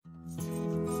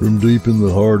From deep in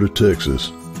the heart of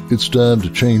Texas, it's time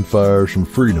to chain fires from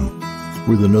freedom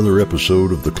with another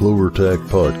episode of the CloverTac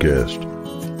Podcast.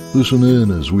 Listen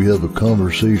in as we have a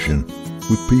conversation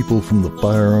with people from the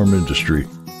firearm industry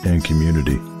and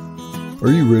community.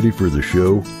 Are you ready for the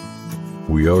show?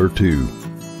 We are too.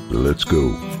 Let's go.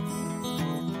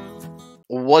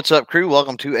 What's up, crew?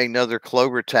 Welcome to another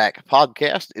CloverTac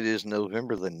Podcast. It is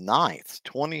November the 9th,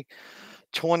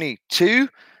 2022.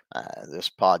 This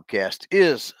podcast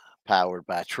is powered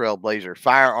by Trailblazer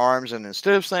Firearms. And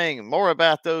instead of saying more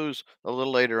about those a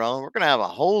little later on, we're going to have a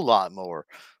whole lot more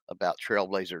about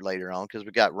Trailblazer later on because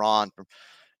we got Ron from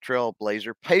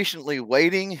Trailblazer patiently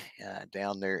waiting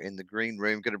down there in the green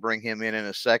room. Going to bring him in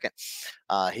a second.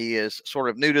 He is sort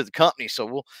of new to the company, so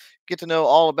we'll get to know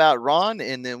all about Ron,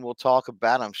 and then we'll talk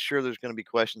about. I'm sure there's going to be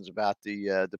questions about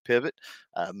the pivot,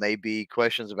 maybe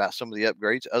questions about some of the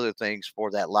upgrades, other things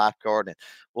for that life card, and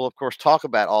we'll of course talk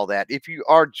about all that. If you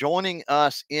are joining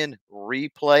us in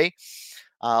replay,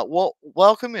 well,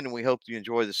 welcome, and we hope you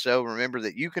enjoy the show. Remember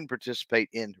that you can participate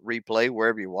in replay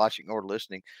wherever you're watching or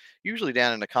listening, usually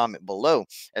down in the comment below.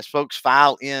 As folks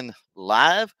file in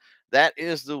live, that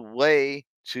is the way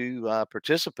to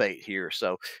participate here.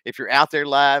 So if you're out there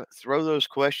live, throw those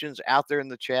questions out there in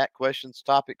the chat, questions,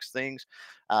 topics, things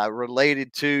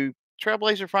related to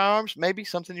Trailblazer Firearms, maybe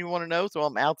something you want to know, throw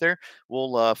them out there.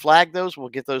 We'll flag those. We'll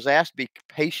get those asked. Be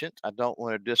patient. I don't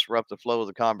want to disrupt the flow of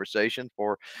the conversation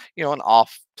for, an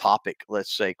off topic,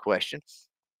 let's say, question.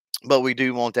 But we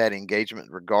do want that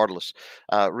engagement regardless.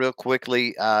 Real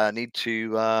quickly, I need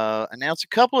to announce a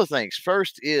couple of things.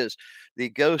 First is the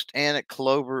Ghost and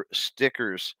Clover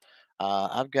stickers.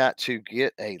 I've got to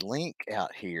get a link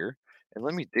out here, and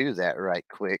let me do that right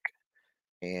quick.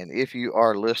 And if you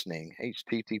are listening,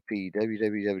 http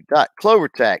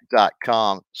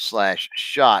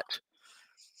www.clovertac.com/shot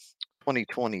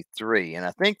 2023. And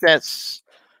I think that's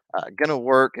going to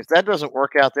work. If that doesn't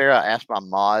work out there, I ask my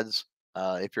mods,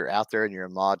 if you're out there and you're a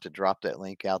mod, to drop that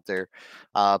link out there.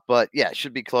 But yeah, it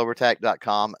should be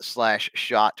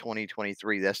clovertac.com/shot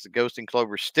 2023. That's the Ghost and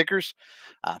Clover stickers.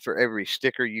 For every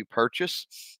sticker you purchase,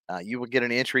 you will get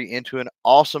an entry into an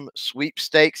awesome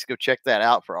sweepstakes. Go check that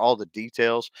out for all the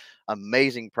details.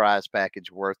 Amazing prize package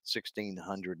worth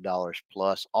 $1,600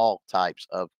 plus, all types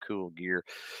of cool gear.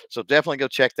 So definitely go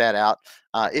check that out.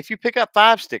 If you pick up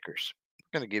 5 stickers,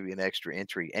 going to give you an extra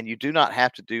entry, and you do not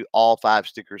have to do all 5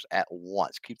 stickers at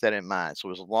once. Keep that in mind. So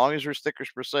as long as your stickers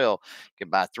for sale, you can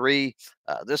buy 3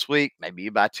 this week, maybe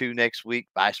you buy 2 next week,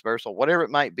 vice versa, whatever it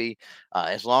might be.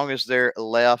 As long as they're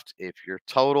left, if your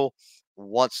total,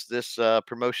 once this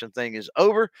promotion thing is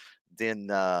over, then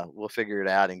we'll figure it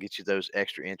out and get you those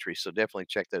extra entries. So definitely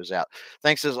check those out.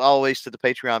 Thanks as always to the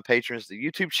Patreon patrons, the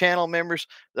YouTube channel members,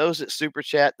 those that super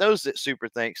chat, those that super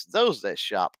thanks, those that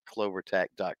shop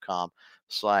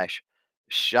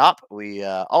clovertac.com/shop. We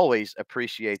always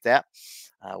appreciate that.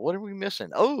 What are we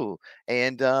missing? Oh,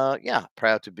 and yeah,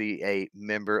 proud to be a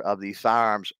member of the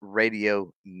Firearms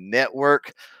Radio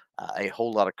Network. A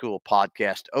whole lot of cool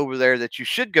podcasts over there that you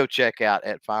should go check out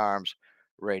at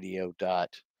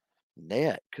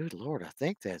firearmsradio.net. Good Lord, I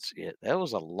think that's it. That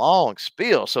was a long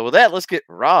spiel. So with that, let's get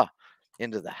Ra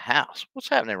into the house. What's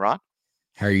happening, Ra?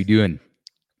 How are you doing?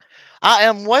 I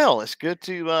am well. It's good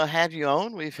to have you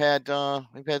on. We've had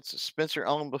Spencer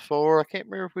on before. I can't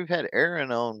remember if we've had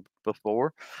Aaron on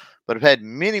before, but I've had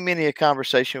many a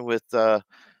conversation with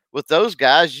those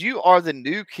guys. You are the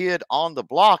new kid on the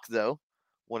block, though,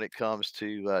 when it comes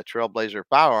to Trailblazer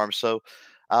Firearms. So,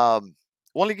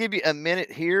 want to give you a minute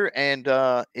here, and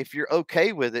if you're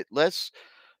okay with it, let's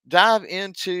dive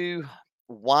into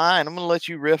why. And I'm going to let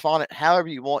you riff on it however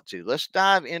you want to. Let's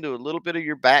dive into a little bit of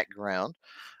your background.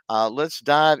 Let's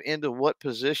dive into what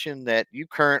position that you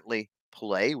currently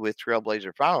play with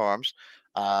Trailblazer Firearms,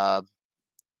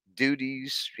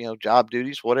 duties, job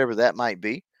duties, whatever that might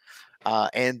be.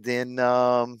 And then,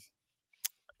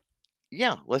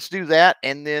 yeah, let's do that.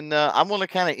 And then I'm going to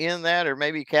kind of end that or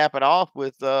maybe cap it off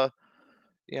with, or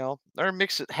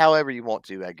mix it however you want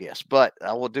to, I guess. But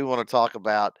I do want to talk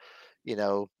about,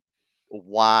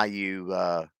 why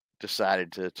you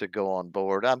decided to go on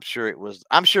board. I'm sure it was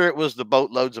the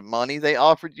boatloads of money they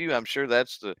offered you. I'm sure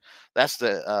that's the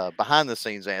behind the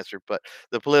scenes answer, but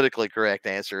the politically correct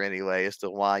answer anyway as to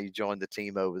why you joined the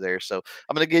team over there. So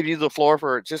I'm going to give you the floor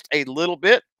for just a little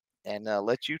bit and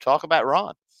let you talk about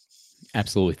Ron.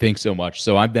 Absolutely. Thanks so much.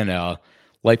 So I've been a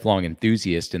lifelong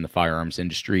enthusiast in the firearms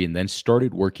industry and then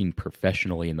started working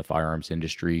professionally in the firearms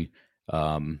industry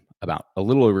about a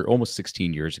little over almost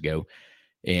 16 years ago.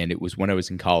 And it was when I was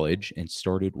in college and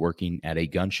started working at a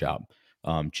gun shop.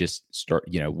 just start,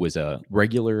 was a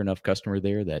regular enough customer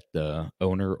there that the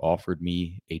owner offered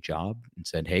me a job and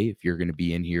said, "Hey, if you're going to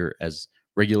be in here as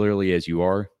regularly as you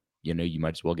are, you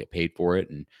might as well get paid for it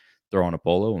and throw on a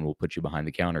polo and we'll put you behind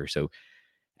the counter." So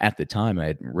at the time, I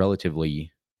had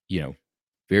relatively, you know,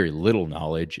 very little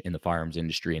knowledge in the firearms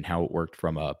industry and how it worked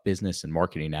from a business and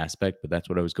marketing aspect, but that's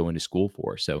what I was going to school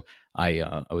for. So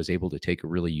I was able to take a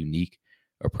really unique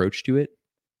approach to it,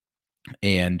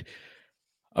 and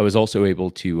I was also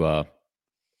able to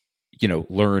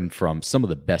learn from some of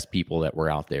the best people that were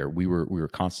out there. We were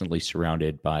constantly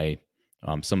surrounded by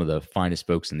some of the finest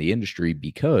folks in the industry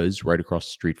because right across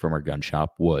the street from our gun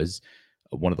shop was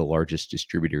one of the largest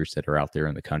distributors that are out there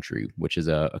in the country, which is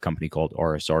a company called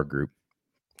RSR Group.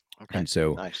 Okay. And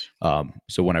so, Nice.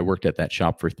 so when I worked at that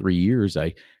shop for 3 years,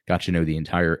 I got to know the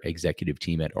entire executive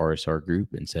team at RSR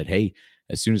Group and said, "Hey,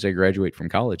 as soon as I graduate from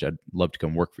college, I'd love to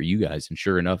come work for you guys." And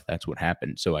sure enough, that's what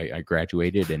happened. So I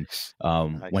graduated and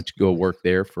Nice. went to go work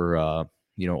there for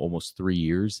almost 3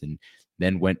 years, and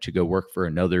then went to go work for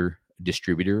another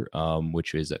distributor,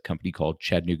 which is a company called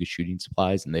Chattanooga Shooting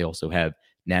Supplies, and they also have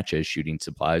Natchez Shooting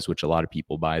Supplies, which a lot of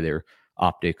people buy their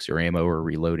optics or ammo or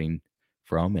reloading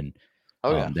from, and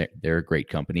Oh yeah. they're a great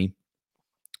company.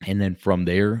 And then from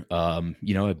there,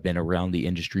 I've been around the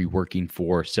industry working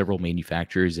for several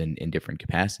manufacturers in different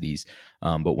capacities.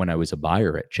 But when I was a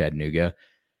buyer at Chattanooga,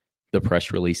 the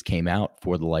press release came out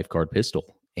for the LifeGuard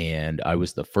pistol. And I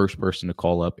was the first person to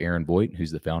call up Aaron Boyd,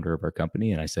 who's the founder of our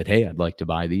company. And I said, "Hey, I'd like to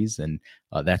buy these." And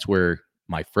that's where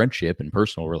my friendship and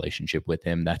personal relationship with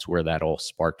him, that's where that all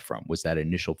sparked from, was that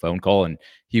initial phone call. And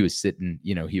he was sitting,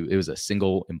 it was a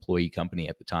single employee company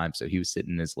at the time. So he was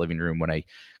sitting in his living room when I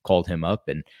called him up.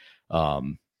 And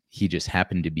um, he just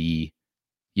happened to be,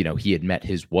 he had met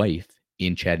his wife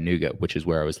in Chattanooga, which is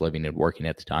where I was living and working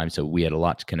at the time. So we had a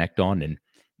lot to connect on. And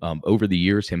over the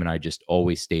years, him and I just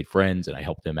always stayed friends, and I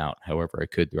helped him out however I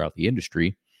could throughout the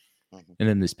industry. Mhm. And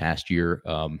then this past year,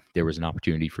 there was an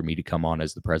opportunity for me to come on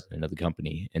as the president of the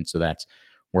company, and so that's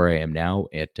where I am now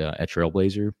at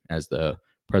Trailblazer as the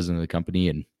president of the company,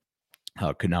 and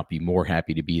could not be more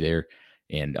happy to be there.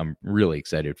 And I'm really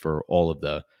excited for all of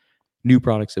the new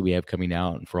products that we have coming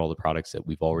out, and for all the products that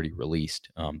we've already released.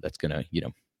 That's gonna,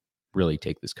 really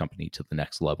take this company to the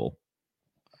next level.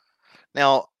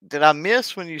 Now, did I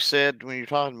miss when you said when you're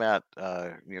talking about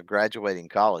graduating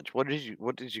college? What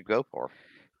did you go for?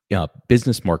 Yeah,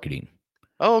 business marketing.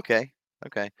 Oh, okay.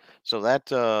 Okay. So that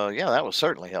yeah, that was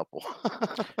certainly helpful.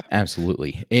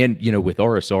 Absolutely. And, with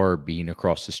RSR being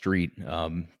across the street,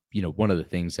 one of the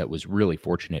things that was really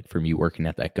fortunate for me working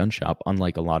at that gun shop,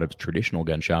 unlike a lot of traditional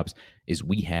gun shops, is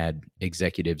we had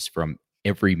executives from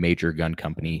every major gun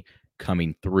company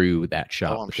coming through that Oh,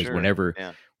 shop, I'm because sure.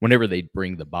 Yeah. whenever they'd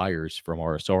bring the buyers from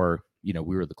RSR,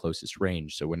 we were the closest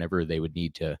range. So whenever they would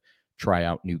need to try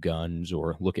out new guns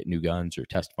or look at new guns or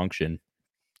test function,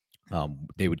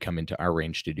 they would come into our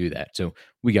range to do that. So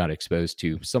we got exposed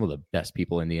to some of the best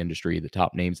people in the industry, the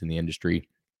top names in the industry,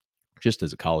 just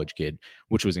as a college kid,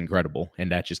 which was incredible.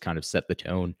 And that just kind of set the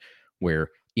tone where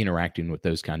interacting with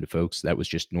those kind of folks, that was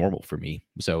just normal for me.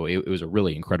 So it was a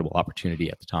really incredible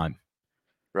opportunity at the time.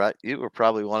 Right. You were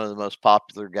probably one of the most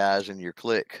popular guys in your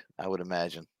clique, I would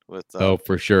imagine. With Oh,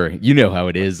 for sure. You know how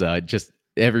it is. Just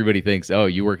everybody thinks, "Oh,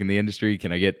 you work in the industry.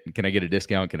 Can I get a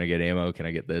discount? Can I get ammo? Can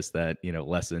I get this, that,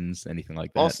 lessons, anything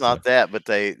like well, it's that?" So not that, but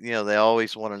they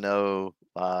always want to know.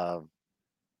 I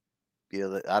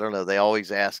don't know. They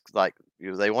always ask, like,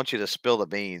 they want you to spill the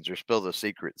beans or spill the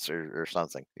secrets or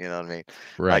something. You know what I mean?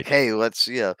 Like, right. hey,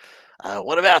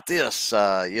 what about this?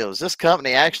 Is this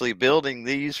company actually building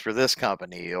these for this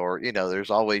company? Or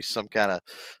there's always some kind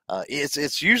of,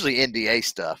 it's usually NDA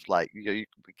stuff. Like, we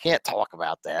can't talk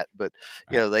about that, but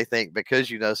Right. they think because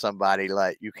somebody,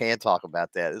 like, you can talk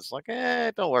about that. It's like,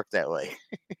 it don't work that way.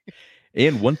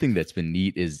 And one thing that's been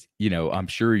neat is, I'm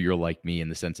sure you're like me in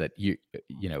the sense that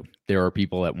there are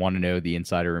people that want to know the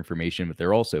insider information, but there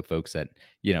are also folks that,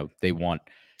 they want,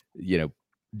 you know,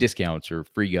 discounts or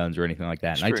free guns or anything like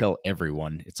that. It's And I true. tell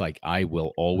everyone, it's like, I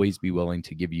will always be willing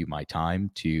to give you my time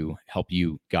to help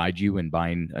you, guide you in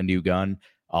buying a new gun.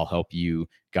 I'll help you,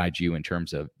 guide you in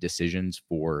terms of decisions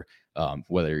for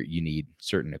whether you need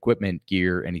certain equipment,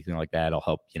 gear, anything like that. I'll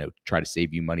help, try to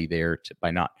save you money there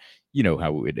by not,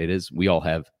 how it is. We all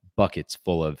have buckets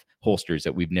full of holsters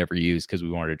that we've never used because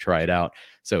we wanted to try it out.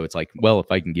 So it's like, well,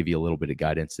 if I can give you a little bit of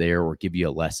guidance there, or give you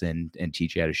a lesson and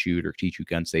teach you how to shoot, or teach you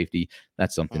gun safety,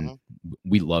 that's something Hmm.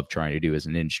 we love trying to do as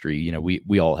an industry.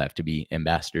 We all have to be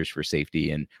ambassadors for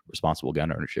safety and responsible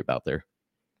gun ownership out there.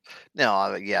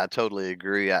 No, yeah, I totally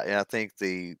agree. I think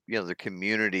the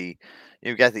community,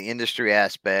 you've got the industry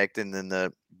aspect, and then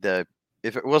the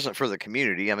if it wasn't for the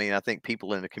community, I mean, I think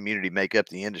people in the community make up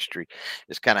the industry.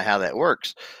 Is kind of how that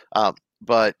works. Um,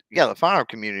 but yeah, the firearm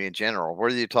community in general,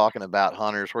 whether you're talking about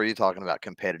hunters, whether you're talking about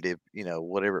competitive,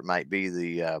 whatever it might be,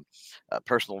 the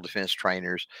personal defense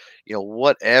trainers,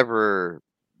 whatever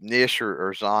niche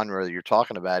or genre you're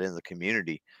talking about in the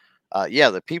community, yeah,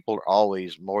 the people are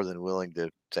always more than willing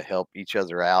to help each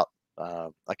other out.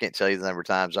 I can't tell you the number of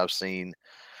times I've seen,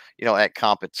 at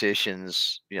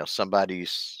competitions,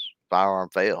 somebody's firearm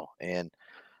fail, and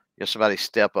somebody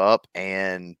step up,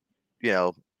 and you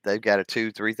know they've got a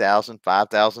two, $3,000,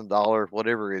 $5,000,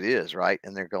 whatever it is, right?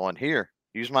 And they're going, here,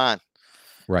 use mine.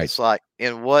 Right. It's like,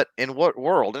 in what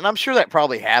world? And I'm sure that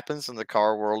probably happens in the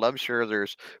car world. I'm sure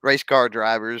there's race car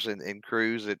drivers and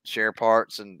crews that share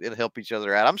parts and help each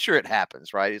other out. I'm sure it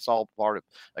happens, right? It's all part of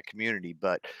a community,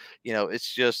 but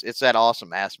it's that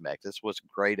awesome aspect. That's what's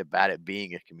great about it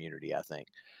being a community, I think.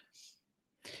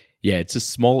 Yeah, it's a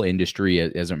small industry,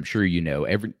 as I'm sure you know.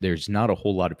 There's not a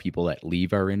whole lot of people that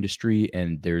leave our industry,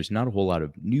 and there's not a whole lot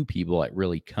of new people that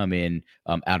really come in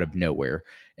out of nowhere.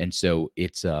 And so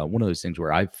it's one of those things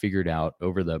where I've figured out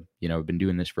over I've been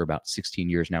doing this for about 16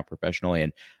 years now professionally,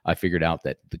 and I figured out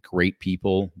that the great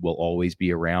people will always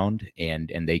be around,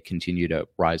 and they continue to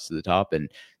rise to the top. And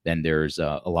then there's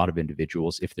a lot of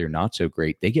individuals, if they're not so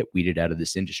great, they get weeded out of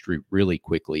this industry really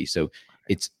quickly. So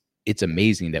it's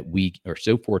amazing that we are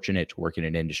so fortunate to work in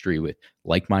an industry with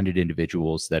like-minded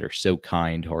individuals that are so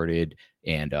kind-hearted,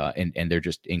 and they're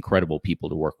just incredible people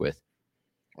to work with.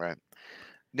 Right.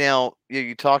 Now,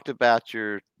 you talked about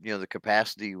the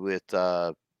capacity with,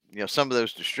 some of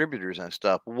those distributors and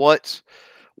stuff. What's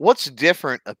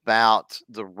different about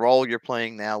the role you're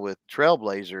playing now with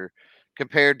Trailblazer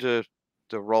compared to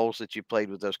the roles that you played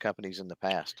with those companies in the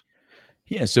past?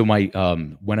 Yeah, so my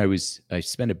when I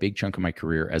spent a big chunk of my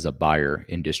career as a buyer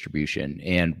in distribution,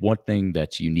 and one thing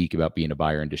that's unique about being a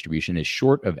buyer in distribution is,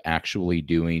 short of actually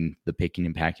doing the picking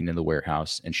and packing in the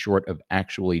warehouse, and short of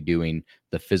actually doing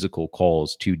the physical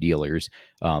calls to dealers,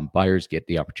 buyers get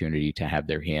the opportunity to have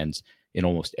their hands in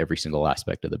almost every single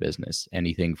aspect of the business.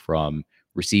 Anything from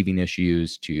receiving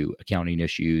issues to accounting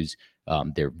issues.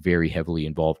 They're very heavily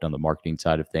involved on the marketing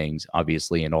side of things,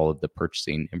 obviously, and all of the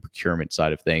purchasing and procurement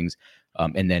side of things.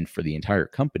 And then for the entire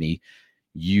company,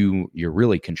 you're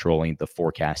really controlling the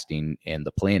forecasting and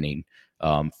the planning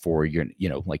for your,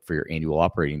 like for your annual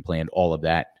operating plan. All of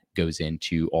that goes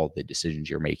into all the decisions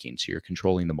you're making. So you're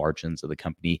controlling the margins of the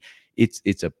company.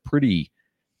 It's a pretty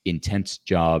intense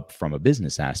job from a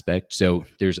business aspect. So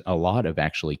there's a lot of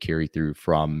actually carry through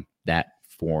from that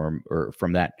form, or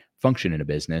from that function in a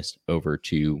business, over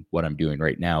to what I'm doing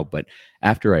right now. But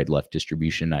after I'd left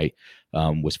distribution, I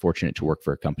was fortunate to work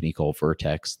for a company called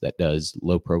Vertex that does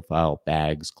low profile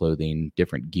bags, clothing,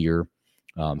 different gear.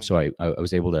 So I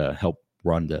was able to help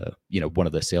run one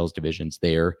of the sales divisions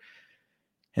there.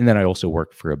 And then I also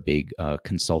worked for a big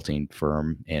consulting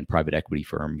firm and private equity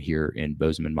firm here in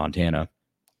Bozeman, Montana,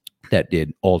 that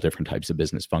did all different types of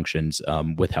business functions,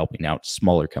 with helping out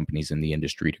smaller companies in the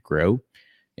industry to grow.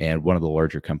 And one of the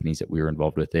larger companies that we were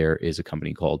involved with there is a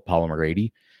company called Polymer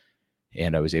 80.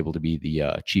 And I was able to be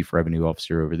the chief revenue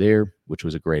officer over there, which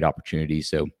was a great opportunity.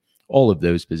 So all of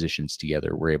those positions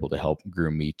together were able to help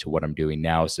groom me to what I'm doing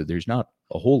now. So there's not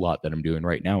a whole lot that I'm doing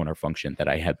right now in our function that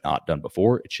I have not done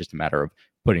before. It's just a matter of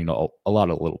putting a lot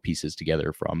of little pieces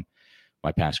together from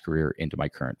my past career into my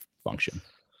current function.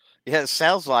 Yeah, it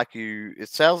sounds like you're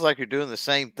doing the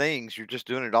same things. You're just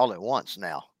doing it all at once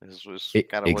now. This was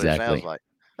kind of what it sounds Exactly. like.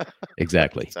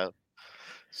 Exactly. So,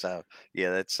 so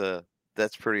yeah,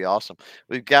 that's pretty awesome.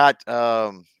 We've got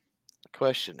a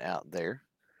question out there.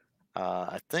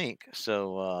 I think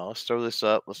so. Let's throw this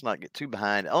up. Let's not get too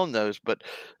behind on those. But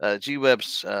G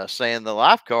Web's saying the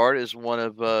life card is one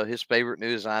of his favorite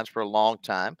new designs for a long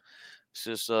time.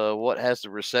 Says, what has the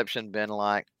reception been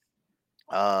like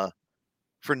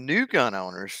for new gun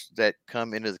owners that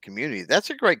come into the community? That's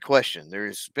a great question.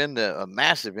 There's been a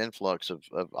massive influx of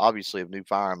obviously of new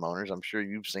firearm owners. I'm sure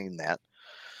you've seen that.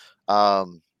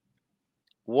 Um,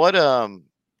 what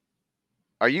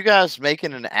are you guys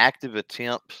making an active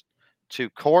attempt to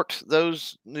court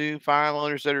those new firearm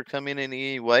owners that are coming in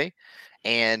any way,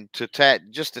 and to tag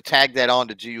that on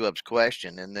to GUP's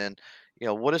question, and then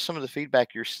what is some of the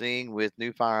feedback you're seeing with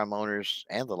new firearm owners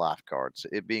and the life cards,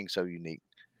 it being so unique?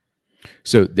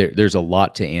 So there's a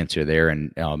lot to answer there,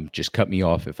 and just cut me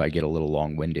off if I get a little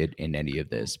long-winded in any of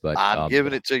this. But I'm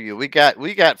giving it to you. We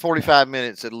got 45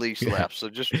 minutes at least left, so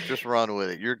just run with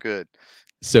it. You're good.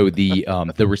 So the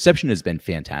reception has been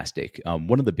fantastic.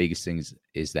 One of the biggest things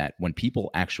is that when people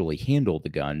actually handle the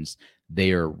guns,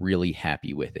 they are really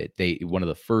happy with it. One of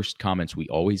the first comments we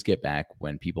always get back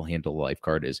when people handle the life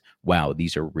card is, "Wow,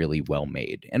 these are really well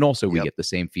made." And also we Yep. get the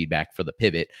same feedback for the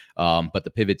pivot, but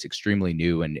the pivot's extremely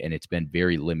new and it's been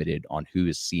very limited on who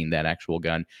has seen that actual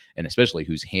gun and especially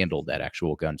who's handled that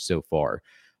actual gun so far.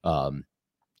 Um,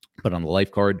 but on the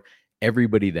life card,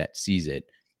 everybody that sees it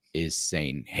is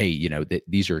saying, "Hey, that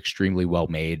these are extremely well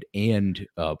made." And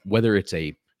whether it's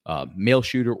a male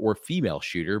shooter or female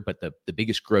shooter, but the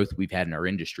biggest growth we've had in our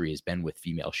industry has been with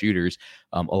female shooters.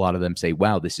 A lot of them say,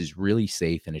 "Wow, this is really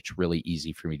safe, and it's really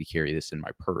easy for me to carry this in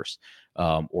my purse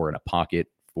or in a pocket."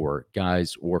 For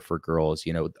guys or for girls,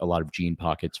 a lot of jean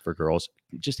pockets for girls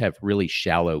just have really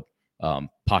shallow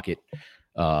pockets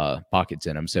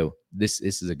in them. So this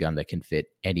is a gun that can fit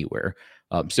anywhere.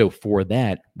 So for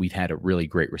that, we've had a really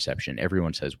great reception.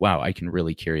 Everyone says, "Wow, I can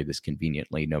really carry this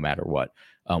conveniently no matter what."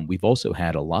 We've also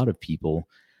had a lot of people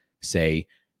say,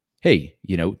 "Hey,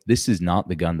 this is not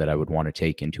the gun that I would want to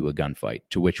take into a gunfight."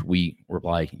 To which we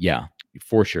reply, "Yeah,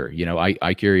 for sure.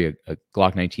 I carry a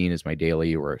Glock 19 as my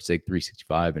daily or a SIG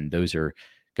 365, and those are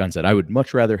guns that I would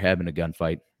much rather have in a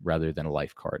gunfight rather than a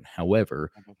life card.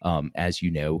 However, Mhm. as you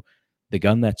know, the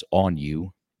gun that's on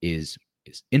you is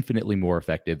infinitely more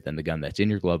effective than the gun that's in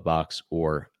your glove box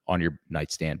or on your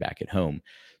nightstand back at home.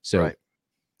 So Right.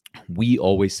 we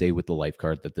always say with the life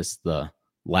card that this is the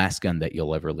last gun that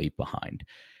you'll ever leave behind.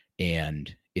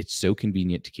 And it's so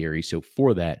convenient to carry. So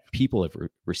for that, people have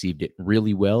received it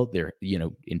really well. They're,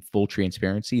 in full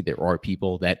transparency, there are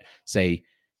people that say,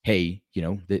 "Hey,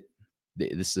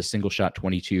 this is a single shot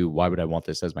 22. Why would I want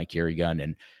this as my carry gun?"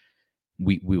 And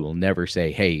we will never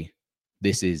say, "Hey,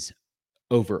 this is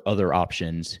over other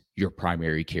options, your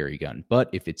primary carry gun." But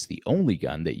if it's the only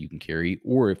gun that you can carry,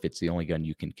 or if it's the only gun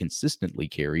you can consistently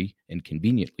carry and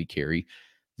conveniently carry,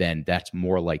 then that's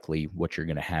more likely what you're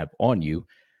going to have on you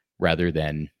rather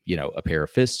than, a pair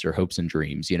of fists or hopes and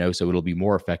dreams, so it'll be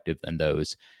more effective than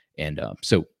those. And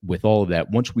so with all of that,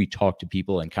 once we talk to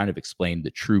people and kind of explain the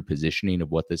true positioning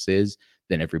of what this is,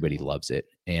 then everybody loves it.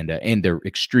 And they're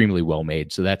extremely well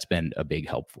made. So that's been a big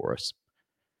help for us.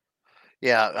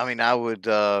 Yeah, I mean, I would,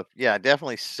 yeah,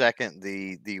 definitely second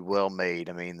the well made.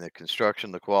 I mean, the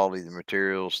construction, the quality, the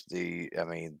materials, I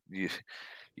mean, you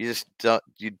just don't,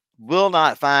 you will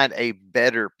not find a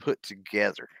better put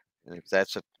together, if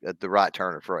that's the right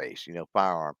turn of phrase,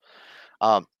 firearm.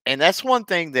 And that's one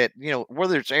thing that,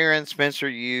 whether it's Aaron, Spencer,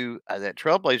 you, that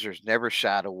Trailblazers never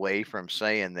shied away from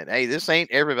saying that, hey, this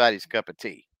ain't everybody's cup of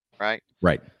tea, right?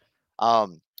 Right.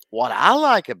 Um, what I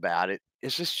like about it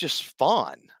is it's just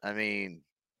fun. I mean,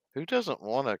 who doesn't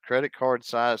want a credit card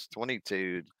size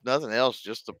 22? Nothing else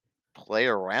just to play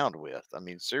around with. I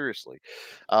mean, seriously.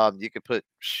 You could put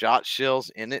shot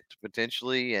shells in it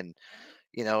potentially and,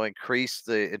 increase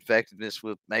the effectiveness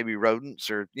with maybe rodents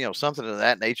or, something of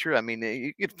that nature. I mean,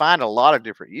 you could find a lot of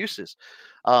different uses.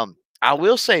 I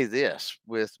will say this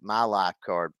with my life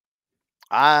card.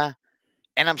 I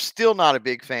and I'm still not a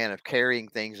big fan of carrying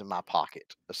things in my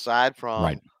pocket, aside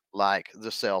Right. from like the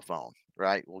cell phone,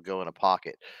 right? Will go in a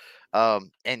pocket.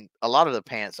 And a lot of the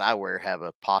pants I wear have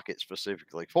a pocket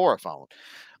specifically for a phone.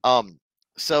 Um,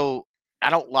 so I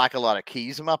don't like a lot of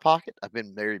keys in my pocket. I've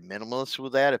been very minimalist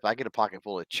with that. If I get a pocket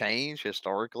full of change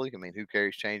historically, I mean, who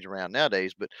carries change around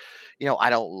nowadays? But, I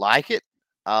don't like it.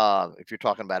 If you're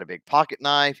talking about a big pocket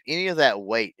knife, any of that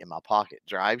weight in my pocket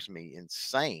drives me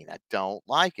insane. I don't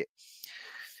like it.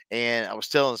 And I was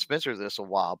telling Spencer this a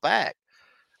while back.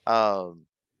 Um,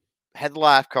 had the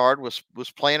life card, was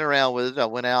playing around with it. I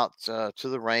went out to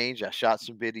the range. I shot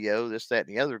some video, this, that,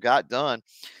 and the other. Got done,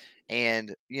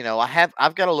 and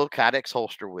I've got a little Kydex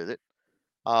holster with it.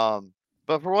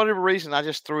 But for whatever reason, I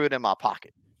just threw it in my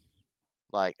pocket.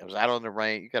 Like I was out on the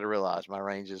range. You got to realize my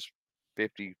range is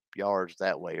 50 yards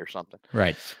that way or something.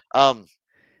 Right. Um,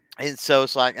 and so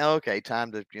it's like, oh, okay,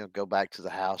 time to go back to the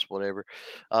house, whatever.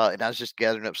 And I was just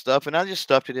gathering up stuff, and I just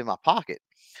stuffed it in my pocket.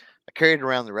 I carried it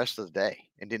around the rest of the day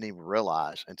and didn't even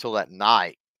realize until that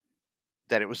night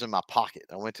that it was in my pocket.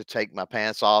 I went to take my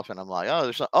pants off and I'm like,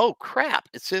 oh, oh crap,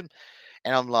 it's in.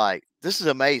 And I'm like, this is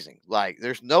amazing. Like,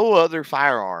 there's no other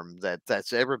firearm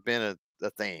that's ever been a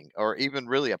thing or even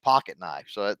really a pocket knife.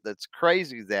 So that's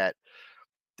crazy that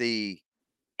the,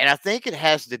 and I think it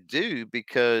has to do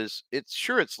because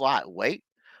it's lightweight,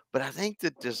 but I think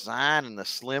the design and the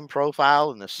slim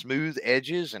profile and the smooth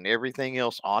edges and everything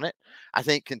else on it, I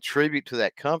think contribute to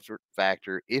that comfort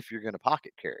factor if you're going to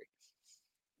pocket carry.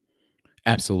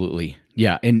 Absolutely.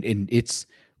 Yeah, and it's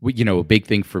a big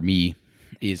thing for me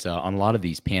is on a lot of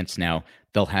these pants now,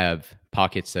 they'll have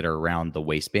pockets that are around the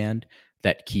waistband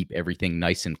that keep everything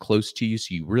nice and close to you.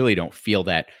 So you really don't feel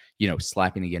that,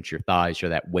 slapping against your thighs or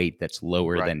that weight that's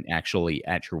lower Right. than actually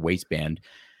at your waistband.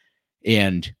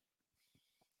 And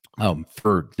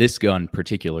for this gun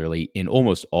particularly, in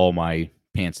almost all my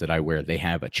pants that I wear, they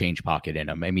have a change pocket in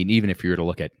them. I mean, even if you were to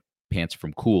look at pants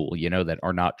from Cool, that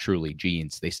are not truly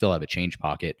jeans, they still have a change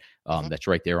pocket Hmm. that's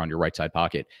right there on your right side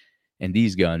pocket. And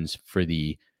these guns, for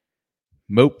the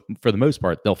most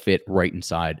part, they'll fit right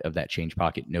inside of that change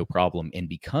pocket, no problem. And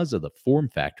because of the form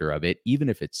factor of it, even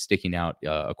if it's sticking out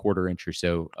a quarter inch or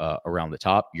so around the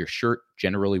top, your shirt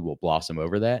generally will blossom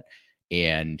over that.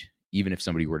 And even if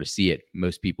somebody were to see it,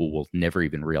 most people will never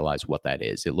even realize what that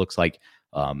is. It looks like,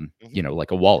 Hmm.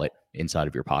 like a wallet inside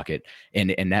of your pocket,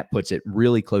 and that puts it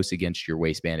really close against your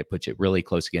waistband. It puts it really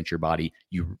close against your body.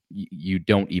 You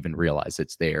don't even realize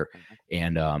it's there, Hmm.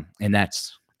 and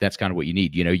that's kind of what you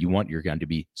need. You want your gun to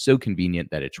be so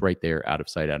convenient that it's right there, out of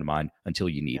sight, out of mind until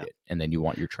you need Yeah. it, and then you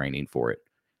want your training for it.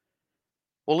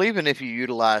 Well, even if you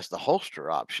utilize the holster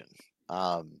option,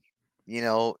 um,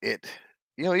 it,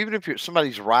 even if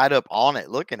somebody's right up on it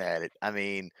looking at it, I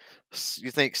mean,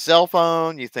 you think cell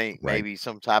phone, you think Right. maybe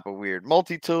some type of weird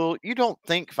multi tool, you don't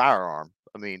think firearm.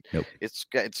 I mean, Nope. it's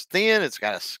thin, it's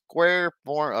got a square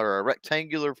form or a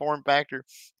rectangular form factor.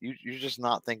 You're just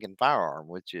not thinking firearm,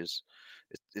 which is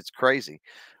it's crazy.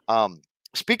 Um,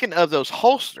 Speaking of those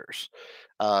holsters,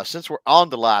 since we're on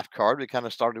the life card, we kind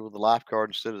of started with the life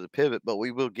card instead of the pivot, but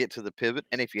we will get to the pivot.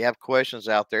 And if you have questions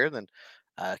out there, then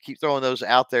keep throwing those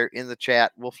out there in the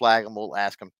chat. We'll flag them, we'll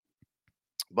ask them.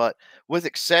 But with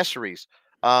accessories,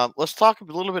 let's talk a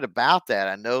little bit about that.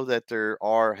 I know that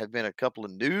have been a couple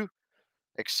of new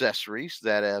accessories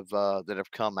that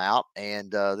have come out, and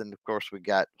then of course we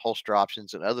got holster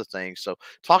options and other things. So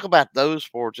talk about those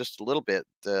for just a little bit.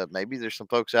 Maybe there's some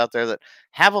folks out there that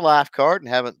have a life card and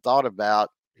haven't thought about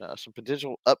some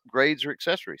potential upgrades or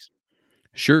accessories.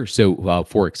 Sure. So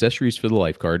for accessories for the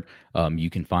life card, you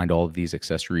can find all of these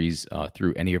accessories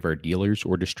through any of our dealers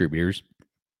or distributors.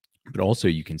 But also,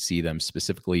 you can see them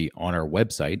specifically on our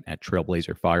website at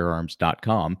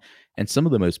trailblazerfirearms.com. And some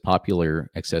of the most popular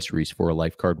accessories for a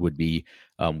life card would be,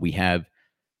 we have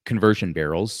conversion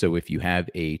barrels. So if you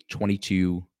have a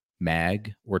 22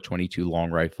 mag or 22 long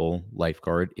rifle life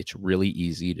guard, it's really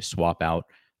easy to swap out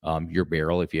your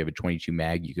barrel. If you have a 22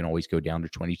 mag, you can always go down to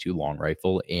 22 long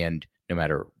rifle. And no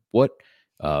matter what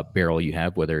barrel you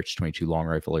have, whether it's 22 long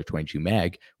rifle or 22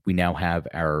 mag, we now have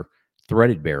our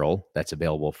threaded barrel that's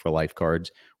available for life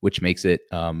cards, which makes it,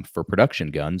 for production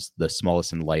guns, the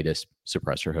smallest and lightest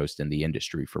suppressor host in the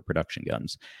industry for production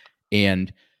guns.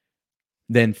 And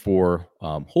then for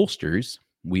holsters,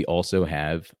 we also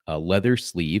have a leather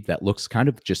sleeve that looks kind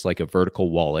of just like a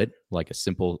vertical wallet, like a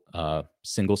simple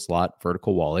single slot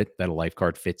vertical wallet that a life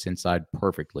card fits inside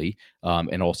perfectly.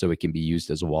 And also, it can be used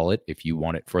as a wallet if you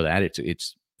want it for that.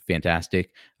 It's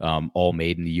fantastic. All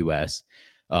made in the U.S.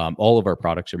 All of our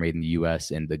products are made in the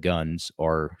U.S. and the guns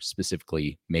are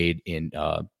specifically made in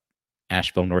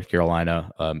Asheville, North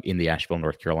Carolina, in the Asheville,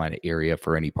 North Carolina area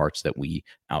for any parts that we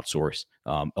outsource,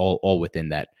 all within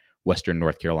that Western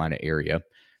North Carolina area,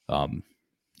 um,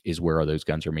 is where those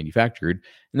guns are manufactured.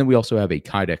 And then we also have a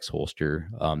Kydex holster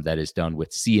that is done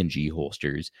with C&G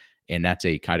holsters. And that's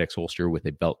a Kydex holster with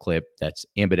a belt clip that's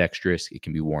ambidextrous. It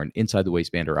can be worn inside the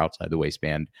waistband or outside the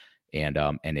waistband. And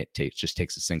it just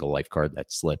takes a single life card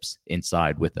that slips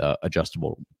inside with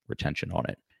adjustable retention on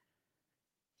it.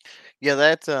 Yeah,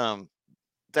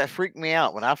 that freaked me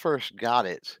out when I first got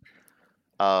it.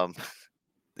 Um,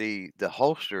 the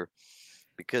holster,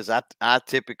 because I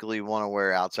typically want to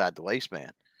wear outside the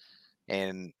waistband,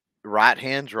 and right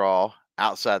hand draw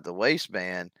outside the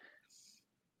waistband.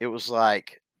 It was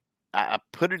like I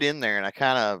put it in there and I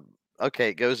kind of, okay,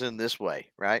 it goes in this way,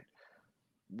 right?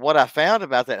 What I found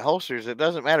about that holster is it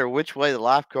doesn't matter which way the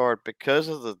life card, because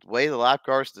of the way the life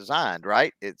card's designed,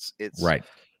 right? It's Right.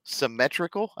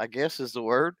 symmetrical, I guess is the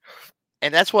word.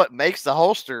 And that's what makes the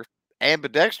holster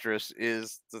ambidextrous,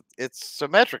 is it's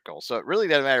symmetrical. So it really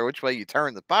doesn't matter which way you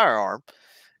turn the firearm.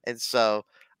 And so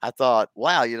I thought,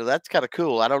 wow, that's kind of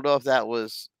cool. I don't know if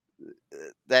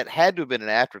that had to have been an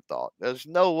afterthought. There's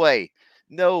no way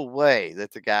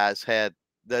that the guys had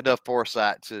enough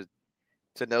foresight to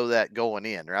know that going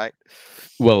in, right?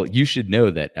 Well, you should know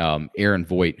that Aaron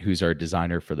Voigt, who's our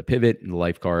designer for the pivot and the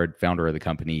life card, founder of the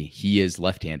company, he is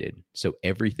left-handed. So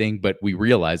everything, but we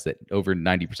realize that over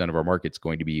 90% of our market's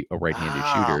going to be a right-handed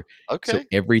Ah, shooter. So okay.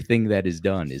 everything that is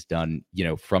done,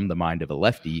 from the mind of a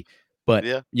lefty. But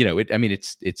Yeah.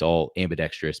 it's all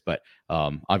ambidextrous. But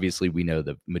obviously, we know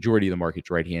the majority of the market's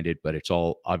right-handed, but it's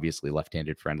all obviously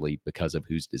left-handed friendly because of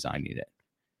who's designing it.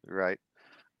 Right.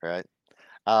 Right.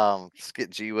 Let's get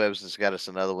G Webs has got us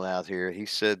another one out here. He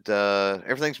said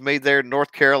everything's made there in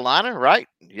North Carolina, right?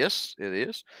 Yes, it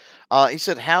is. He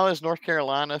said, how is North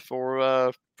Carolina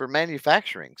for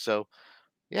manufacturing? So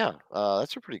yeah,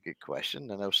 that's a pretty good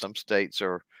question. I know some states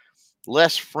are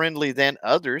less friendly than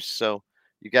others. So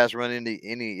you guys run into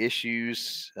any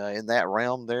issues in that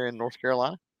realm there in North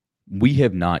Carolina? We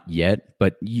have not yet,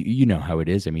 but you know how it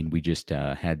is. I mean, we just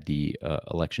had the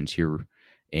elections here,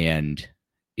 and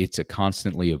it's a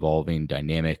constantly evolving,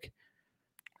 dynamic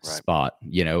Right. spot,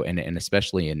 and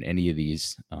especially in any of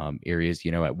these areas,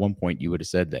 at one point you would have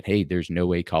said that, hey, there's no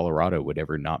way Colorado would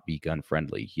ever not be gun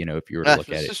friendly, if you were to look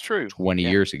at This it is true. 20 Yeah.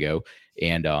 years ago.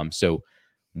 And so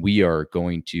we are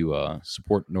going to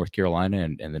support North Carolina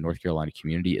and the North Carolina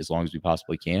community as long as we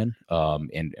possibly can.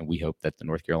 And we hope that the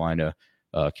North Carolina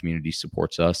community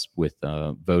supports us with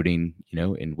voting,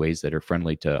 in ways that are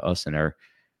friendly to us and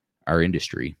our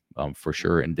industry, for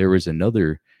sure. And there was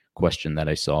another question that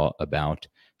I saw about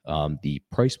the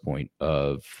price point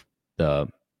the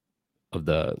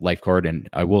the life card, and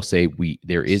I will say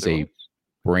there is So a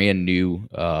brand new,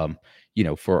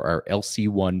 for our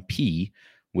LC1P,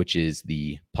 which is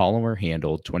the polymer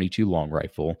handled 22 long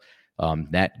rifle.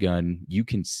 That gun, you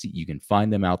can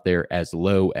find them out there as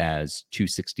low as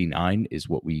 269 is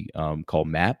what we call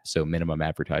MAP, so minimum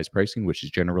advertised pricing, which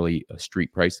is generally a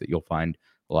street price that you'll find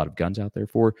a lot of guns out there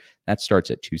for. That starts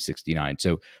at 269.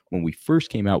 So when we first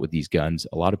came out with these guns,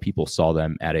 a lot of people saw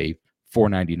them at a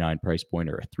 499 price point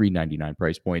or a 399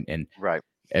 price point, right.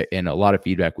 and a lot of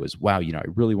feedback was, wow, I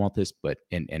really want this, but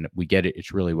and we get it,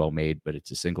 it's really well made, but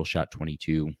it's a single shot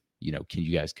 22. Can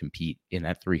you guys compete in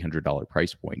that $300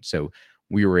 price point? So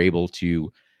we were able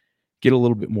to get a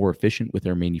little bit more efficient with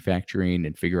our manufacturing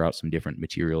and figure out some different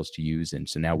materials to use. And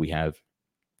so now we have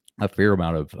a fair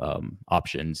amount of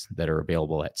options that are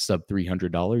available at sub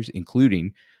 $300,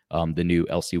 including the new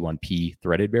LC1P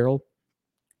threaded barrel,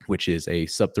 which is a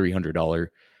sub $300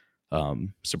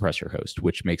 suppressor host,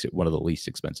 which makes it one of the least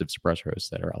expensive suppressor hosts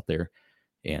that are out there.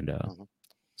 And Mhm.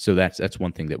 so that's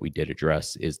one thing that we did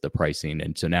address is the pricing.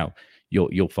 And so now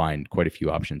you'll find quite a few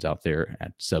options out there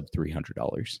at sub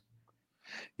 $300.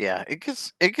 Yeah, it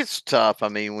gets tough. I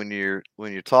mean, when you're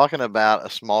talking about a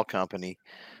small company,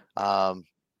 um,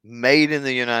 made in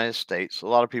the United States, a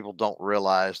lot of people don't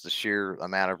realize the sheer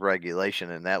amount of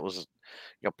regulation, and that was,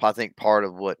 I think part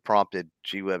of what prompted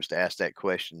G Webs to ask that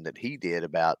question that he did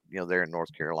about, there in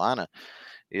North Carolina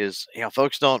is,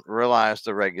 folks don't realize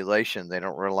the regulation. They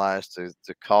don't realize the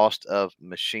cost of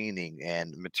machining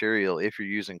and material if you're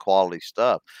using quality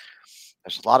stuff.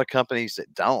 There's a lot of companies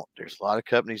that don't. There's a lot of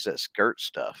companies that skirt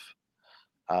stuff.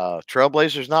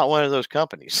 Trailblazer's not one of those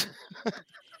companies.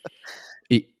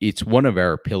 It's one of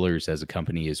our pillars as a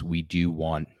company is we do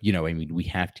want, I mean, we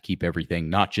have to keep everything,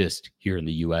 not just here in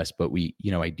the US, but we,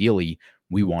 ideally,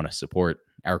 we want to support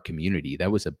our community.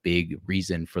 That was a big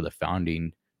reason for the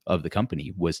founding of the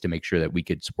company, was to make sure that we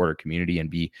could support our community and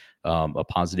be a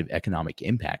positive economic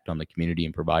impact on the community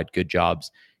and provide good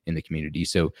jobs in the community.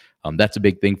 So that's a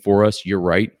big thing for us. You're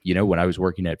right. When I was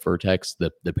working at Vertex,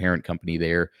 the parent company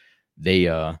there, they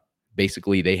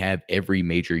basically they have every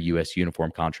major U.S.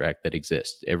 uniform contract that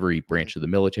exists, every Mhm. branch of the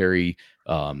military,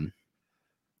 um,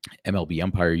 MLB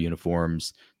umpire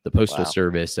uniforms, the postal Wow.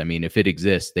 service. I mean, if it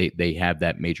exists, they have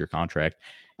that major contract.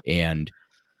 And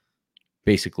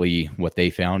basically what they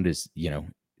found is,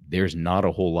 there's not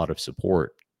a whole lot of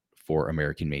support for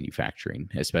American manufacturing,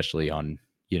 especially on,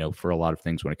 for a lot of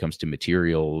things when it comes to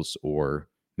materials or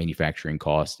manufacturing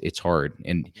costs. It's hard.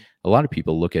 And Mhm. a lot of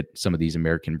people look at some of these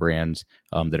American brands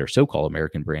that are so-called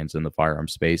American brands in the firearm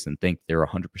space and think they're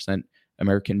 100%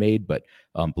 American made. But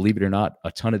believe it or not,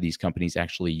 a ton of these companies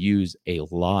actually use a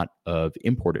lot of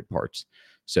imported parts.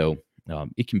 So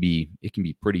it can be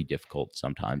pretty difficult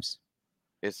sometimes.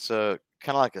 It's kind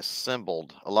of like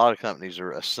assembled. A lot of companies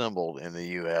are assembled in the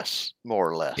U.S. more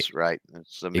or E- less, right?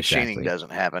 It's the machining exactly.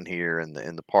 doesn't happen here in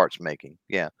the parts making.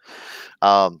 Yeah.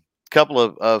 Couple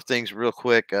of things real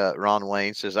quick. Ron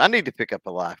Wayne says, I need to pick up a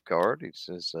life card. He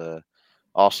says,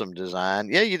 awesome design.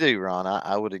 Yeah, you do, Ron.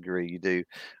 I would agree. You do.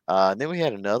 And then we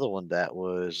had another one that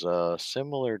was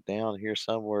similar down here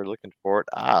somewhere looking for it.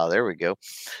 Ah, there we go.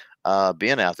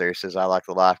 Ben out there says, I like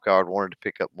the life card, wanted to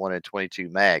pick up one in 22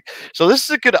 mag. So this is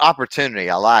a good opportunity.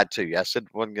 I lied to you. I said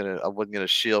I wasn't gonna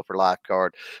shield for life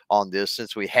card on this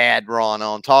since we had Ron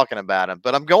on talking about him.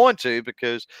 But I'm going to,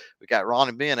 because we got Ron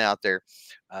and Ben out there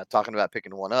talking about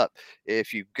picking one up.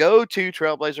 If you go to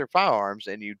Trailblazer Firearms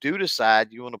and you do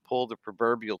decide you want to pull the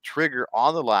proverbial trigger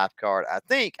on the life card, I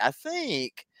think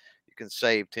You can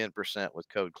save 10% with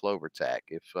code CloverTac.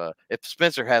 If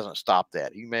Spencer hasn't stopped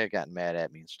that, he may have gotten mad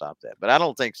at me and stopped that, but I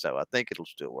don't think so. I think it'll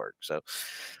still work. So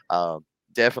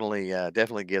definitely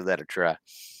give that a try.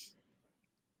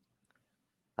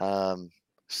 Let's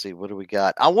see, what do we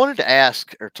got? I wanted to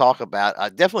ask or talk about. I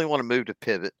definitely want to move to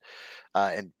pivot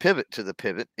and pivot to the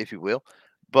pivot, if you will.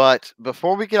 But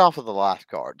before we get off of the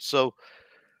lifeguard, so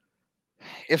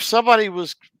if somebody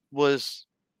was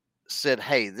said,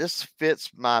 "Hey, this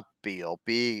fits my bill,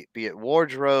 be it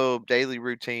wardrobe, daily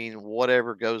routine,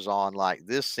 whatever goes on, like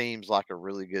this seems like a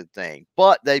really good thing,"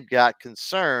 but they've got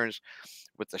concerns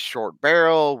with the short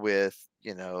barrel, with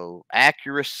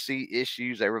accuracy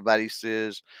issues. Everybody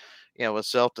says, with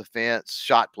self defense,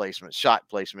 shot placement.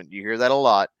 You hear that a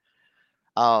lot.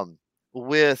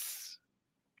 With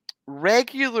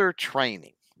regular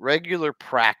training, regular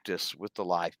practice with the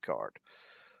lifeguard.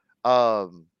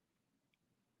 Um,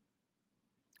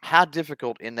 how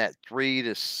difficult in that 3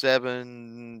 to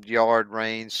 7 yard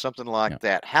range, something like Yeah.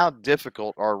 that? How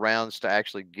difficult are rounds to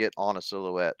actually get on a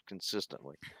silhouette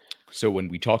consistently? So when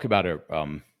we talk about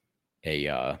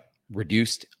a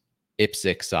reduced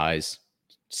IPSC size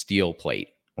steel plate,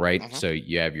 right? Hmm. So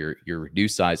you have your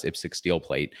reduced size IPSC steel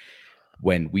plate.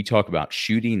 When we talk about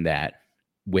shooting that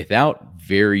without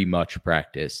very much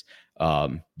practice,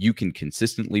 you can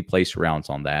consistently place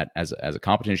rounds on that. As a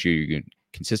competent shooter, you can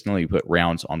consistently put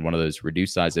rounds on one of those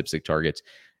reduced size IPSC targets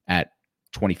at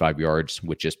 25 yards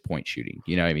with just point shooting.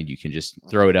 I mean, you can just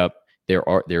throw Hmm. it up.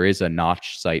 There is a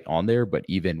notch sight on there, but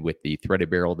even with the threaded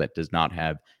barrel that does not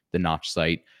have the notch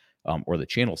sight or the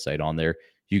channel sight on there,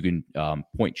 you can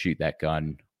point shoot that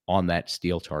gun on that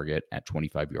steel target at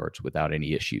 25 yards without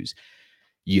any issues.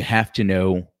 You have to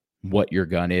know what your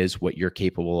gun is, what you're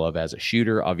capable of as a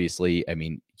shooter. Obviously, I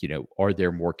mean, are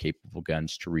there more capable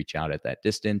guns to reach out at that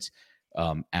distance?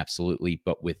 Absolutely.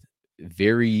 But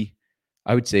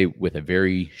I would say with a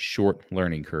very short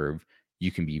learning curve,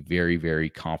 you can be very, very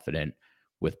confident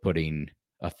with putting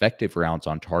effective rounds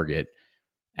on target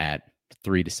at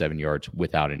 3 to 7 yards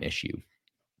without an issue.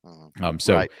 Hmm.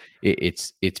 So Right.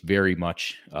 it's very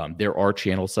much there are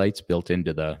channel sights built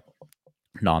into the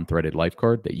non-threaded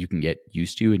lifeguard that you can get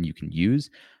used to and you can use,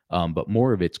 but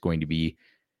more of it's going to be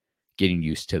getting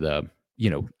used to the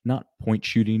not point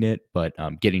shooting it, but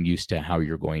getting used to how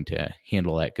you're going to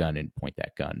handle that gun and point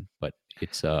that gun. But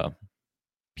it's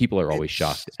people are always It's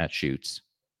shocked at shoots.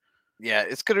 Yeah,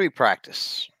 it's going to be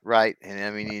practice, right? And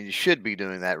I mean, Right. you should be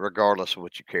doing that regardless of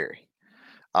what you carry.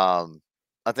 Um,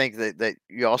 I think that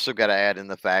you also got to add in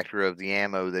the factor of the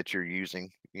ammo that you're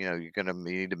using. You're going to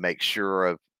need to make sure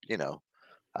of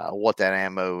what that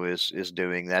ammo is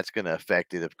doing. That's going to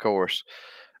affect it, of course.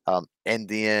 And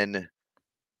then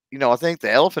I think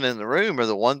the elephant in the room, or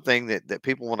the one thing that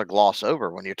people want to gloss over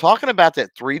when you're talking about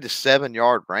that 3 to 7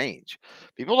 yard range.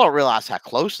 People don't realize how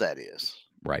close that is,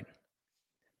 Right.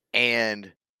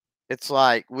 and it's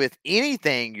like with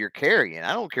anything you're carrying,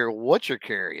 I don't care what you're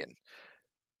carrying.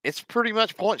 It's pretty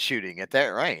much point shooting at that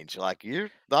range. Like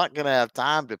you're not going to have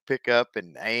time to pick up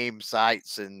and aim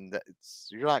sights, and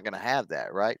you're not going to have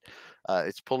that, right?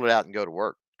 It's pull it out and go to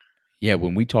work. Yeah,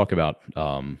 when we talk about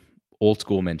old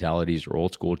school mentalities or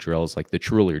old school drills, like the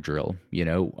Truler drill,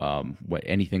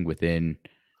 anything within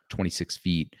 26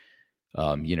 feet,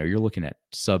 you're looking at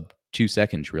sub 2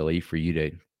 seconds really for you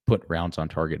to put rounds on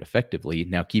target effectively.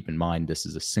 Now, keep in mind, this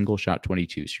is a single shot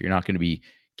 22, so you're not going to be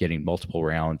getting multiple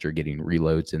rounds or getting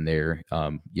reloads in there,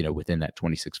 within that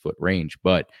 26-foot range.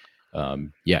 But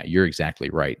yeah, you're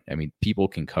exactly right. I mean, people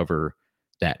can cover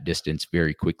that distance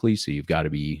very quickly, so you've got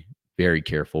to be very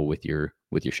careful with your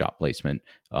shot placement,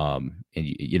 and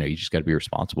you just got to be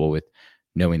responsible with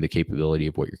knowing the capability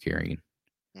of what you're carrying.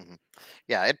 Hmm.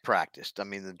 Yeah, it practiced. I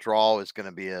mean, the draw is going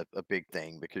to be a big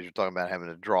thing because you're talking about having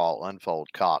to draw,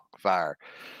 unfold, cock, fire.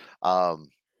 Um,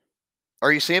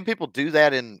 Are you seeing people do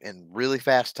that in really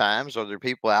fast times? Are there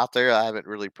people out there? I haven't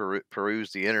really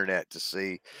perused the internet to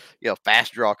see,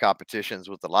 fast draw competitions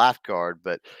with the lifeguard,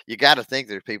 but you got to think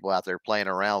there's people out there playing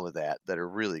around with that are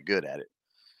really good at it.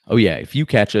 Oh yeah, if you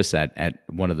catch us at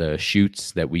one of the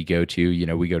shoots that we go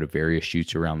to, we go to various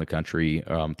shoots around the country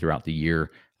throughout the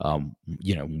year.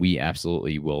 We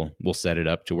absolutely will set it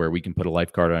up to where we can put a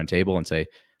lifeguard on a table and say,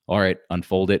 "All right,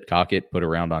 unfold it, cock it, put a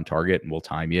round on target, and we'll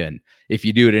time you." And if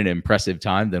you do it in an impressive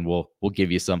time, then we'll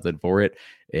give you something for it.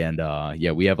 And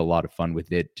yeah, we have a lot of fun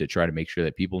with it to try to make sure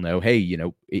that people know, hey,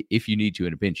 if you need to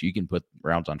in a pinch, you can put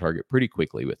rounds on target pretty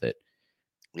quickly with it.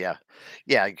 Yeah,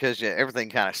 yeah, because everything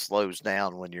kind of slows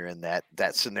down when you're in that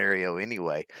scenario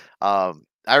anyway. I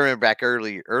remember back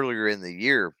earlier in the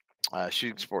year,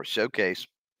 shooting sports showcase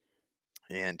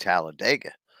in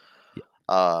Talladega.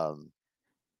 Um,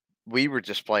 we were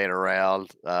just playing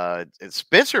around. And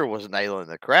Spencer was nailing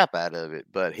the crap out of it,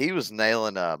 but he was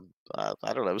nailing I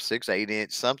don't know, 6, 8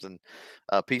 inch something,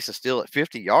 a piece of steel at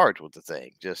 50 yards with the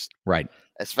thing, just Right.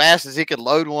 as fast as he could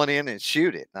load one in and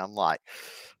shoot it. And I'm like,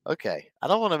 okay, I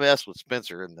don't want to mess with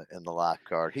Spencer in the life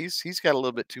card. He's got a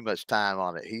little bit too much time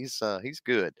on it. He's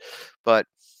good, but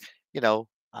you know,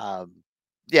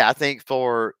 yeah, I think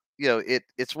for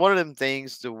it's one of them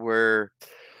things to where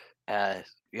uh,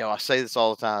 I say this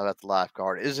all the time about the life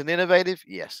card. Is it innovative?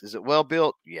 Yes. Is it well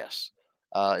built? Yes.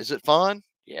 Is it fun?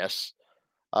 Yes.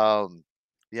 Um,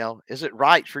 is it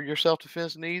right for your self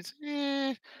defense needs?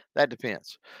 That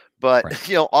depends. But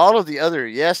Right. all of the other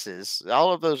yeses,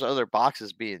 all of those other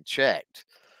boxes being checked,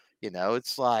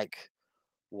 it's like,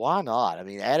 why not? I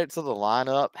mean, add it to the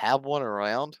lineup, have one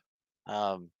around.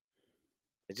 Um,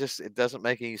 it doesn't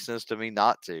make any sense to me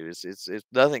not to. It's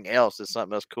nothing else. It's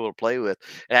something else cool to play with.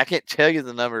 And I can't tell you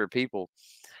the number of people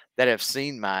that have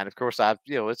seen mine. Of course,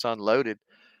 it's unloaded,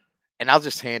 and I'll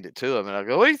just hand it to them, and I'll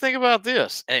go, "What do you think about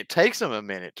this?" And it takes them a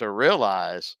minute to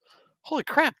realize, "Holy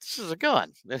crap, this is a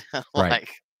gun!" And I'm Right.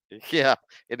 like, "Yeah,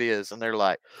 it is." And they're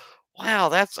like, "Wow,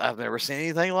 I've never seen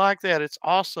anything like that. It's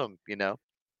awesome."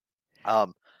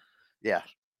 Um, yeah,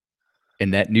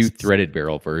 And that new threaded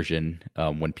barrel version,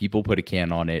 when people put a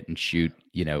can on it and shoot,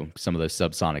 some of those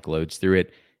subsonic loads through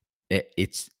it,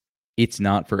 it's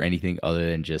not for anything other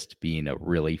than just being a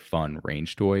really fun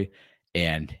range toy.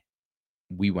 And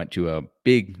we went to a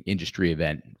big industry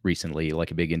event recently, like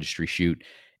a big industry shoot,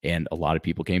 and a lot of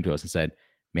people came to us and said,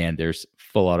 "Man, there's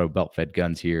full auto belt fed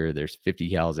guns here. There's 50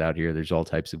 cals out here. There's all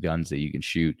types of guns that you can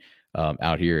shoot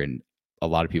out here." And a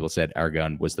lot of people said our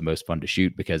gun was the most fun to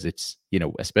shoot because it's,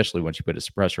 especially once you put a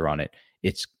suppressor on it,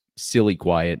 it's silly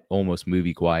quiet, almost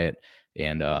movie quiet,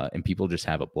 and people just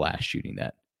have a blast shooting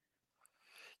that.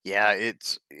 yeah.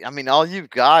 I mean, all you've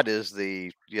got is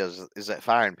is that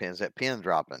firing pin, is that pin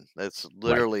dropping. That's Right,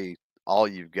 literally all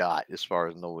you've got as far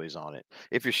as noise on it.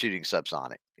 If you're shooting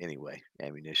subsonic, anyway,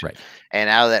 ammunition, right, and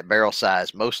out of that barrel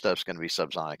size, most stuff's going to be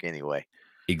subsonic anyway.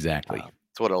 exactly.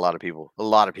 It's what a lot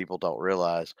of people don't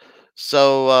realize.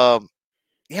 So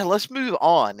yeah, let's move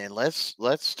on and let's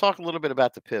talk a little bit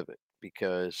about the pivot,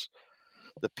 because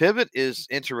the pivot is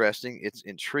interesting. It's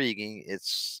intriguing.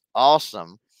 It's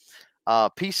awesome.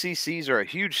 PCCs are a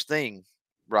huge thing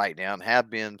right now and have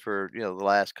been for the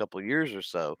last couple of years or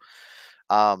so.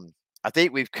 Um, I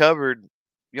think we've covered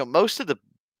most of the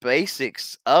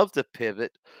basics of the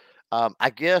pivot. I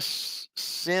guess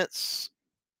since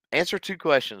answer two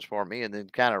questions for me and then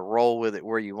kind of roll with it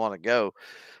where you want to go.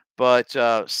 But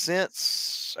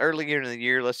since earlier in the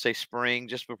year, let's say spring,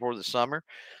 just before the summer,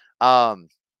 um,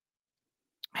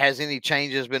 has any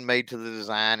changes been made to the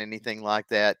design? Anything like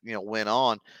that, went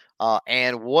on?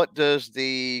 And what does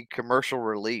the commercial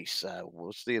release?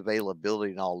 What's the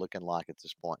availability and all looking like at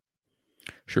this point?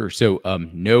 Sure. So,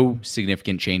 no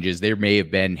significant changes. There may have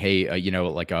been, hey,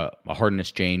 like a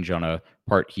hardness change on a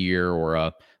part here or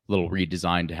a little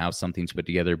redesign to how something's put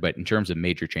together. But in terms of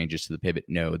major changes to the pivot,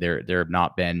 no, there have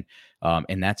not been.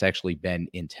 And that's actually been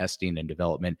in testing and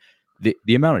development.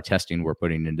 The amount of testing we're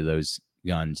putting into those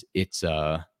guns,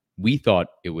 we thought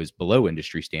it was below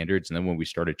industry standards, and then when we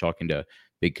started talking to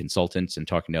big consultants and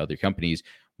talking to other companies,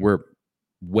 we're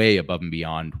way above and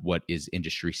beyond what is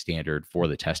industry standard for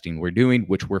the testing we're doing,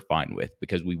 which we're fine with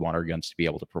because we want our guns to be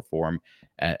able to perform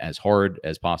as hard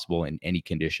as possible in any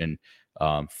condition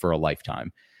for a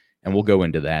lifetime. And we'll go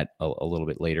into that a little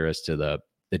bit later as to the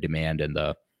demand and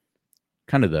the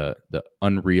kind of the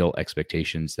unreal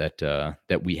expectations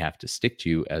that we have to stick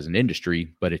to as an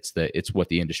industry. But it's what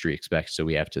the industry expects, so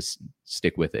we have to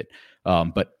stick with it.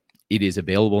 But it is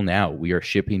available now. We are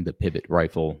shipping the pivot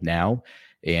rifle now,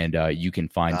 and you can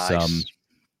find Nice. them,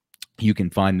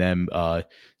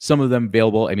 some of them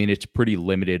available. I mean, it's pretty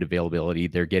limited availability.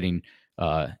 They're getting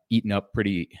eaten up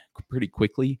pretty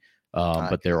quickly. I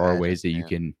But can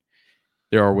imagine. Yeah.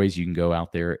 there are ways you can go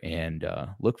out there and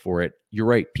look for it. You're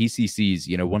right.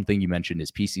 PCCs, one thing you mentioned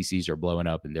is PCCs are blowing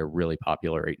up and they're really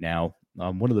popular right now.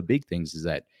 One of the big things is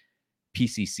that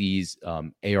PCCs,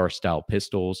 AR style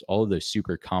pistols, all of those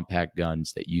super compact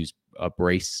guns that use a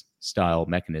brace style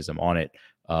mechanism on it,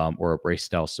 or a brace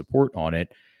style support on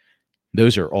it,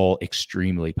 those are all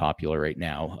extremely popular right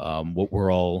now. What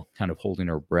we're all kind of holding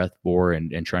our breath for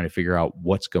and trying to figure out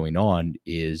what's going on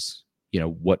is,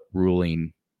 what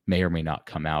ruling may or may not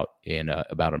come out in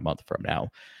about a month from now.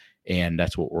 And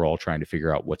that's what we're all trying to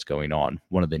figure out what's going on.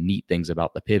 One of the neat things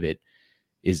about the pivot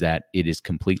is that it is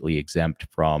completely exempt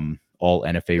from all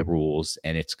NFA Yep. rules,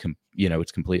 and it's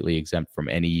completely exempt from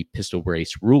any pistol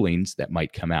brace rulings that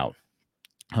might come out.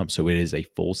 So it is a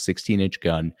full 16-inch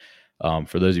gun.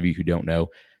 For those of you who don't know,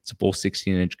 it's a full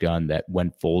 16-inch gun that, when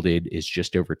folded, is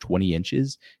just over 20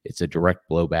 inches. It's a direct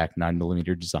blowback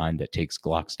 9mm design that takes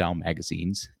Glock style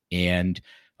magazines, and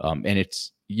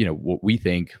it's, what we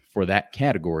think for that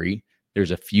category.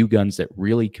 There's a few guns that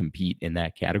really compete in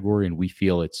that category, and we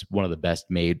feel it's one of the best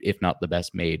made, if not the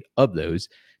best made, of those.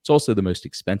 It's also the most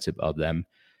expensive of them,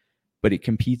 but it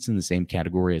competes in the same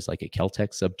category as like a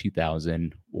Keltec Sub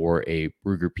 2000 or a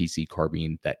Ruger PC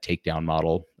carbine, that takedown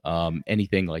model,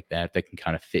 anything like that that can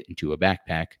kind of fit into a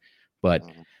backpack. But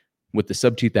Mhm. with the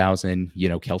Sub 2000,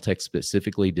 Keltec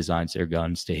specifically designs their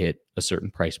guns to hit a certain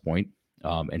price point.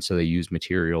 And so they use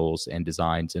materials and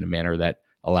designs in a manner that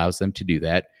allows them to do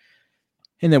that.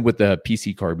 And then with the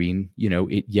PC carbine,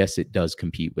 yes, it does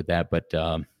compete with that, but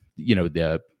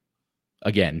the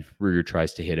again, Ruger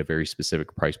tries to hit a very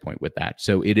specific price point with that.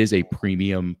 So it is a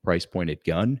premium price pointed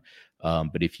gun.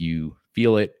 But if you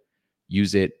feel it,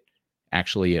 use it,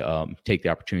 actually take the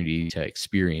opportunity to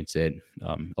experience it.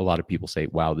 A lot of people say,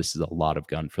 wow, this is a lot of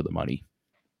gun for the money.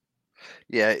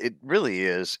 Yeah, it really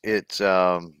is. It's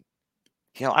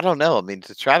I don't know. I mean,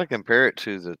 to try to compare it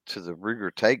to the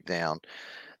Ruger takedown,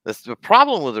 the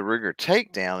problem with the Ruger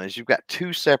takedown is you've got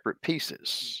two separate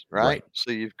pieces, right? Right.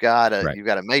 So you've got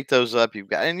to make those up.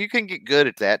 And you can get good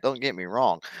at that. Don't get me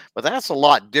wrong, but that's a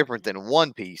lot different than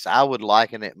one piece. I would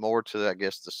liken it more to, I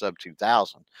guess, the Sub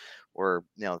 2000, where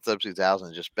the Sub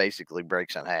 2000 just basically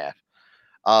breaks in half.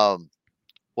 Um,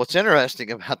 What's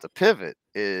interesting about the pivot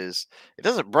is it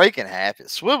doesn't break in half; it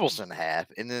swivels in half,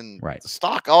 and then Right. the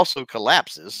stock also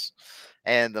collapses,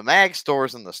 and the mag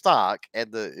stores in the stock,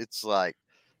 and it's like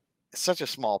it's such a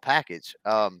small package.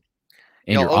 And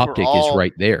your optic is Overall,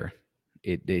 right there.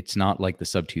 It's not like the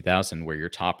Sub 2000 where your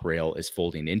top rail is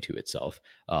folding into itself.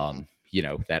 mhm,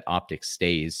 That optic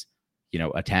stays,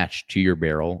 attached to your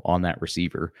barrel on that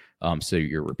receiver. So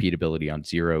your repeatability on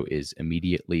zero is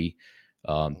immediately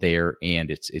mhm. there, and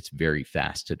it's very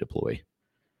fast to deploy.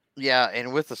 Yeah,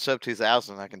 and with the Sub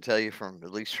 2000, I can tell you from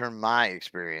at least from my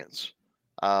experience,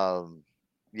 um,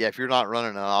 yeah, if you're not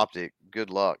running an optic, good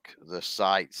luck. The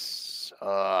sights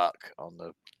suck on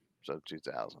the Sub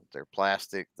 2000. They're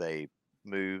plastic. They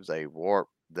move. They warp.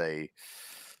 They're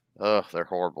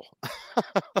horrible.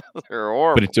 They're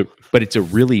But horrible. it's a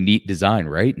really neat design,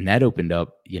 right? And that opened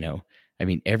up, I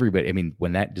mean, everybody. I mean,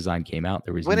 when that design came out,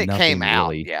 there was When it came nothing out,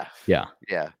 really. yeah, Yeah,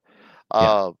 yeah.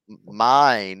 yeah.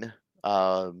 Mine,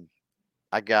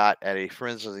 I got at a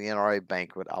Friends of the NRA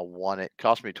banquet. I won it.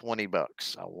 Cost me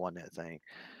 $20. I won that thing.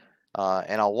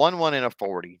 And I won one in a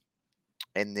 40.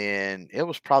 And then it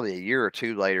was probably a year or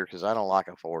two later, because I don't like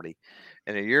a 40.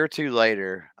 And a year or two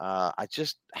later, I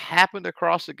just happened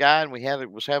across a guy, and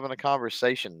was having a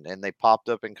conversation, and they popped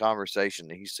up in conversation.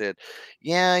 And he said,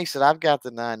 "Yeah," he said, "I've got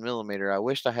the 9mm. I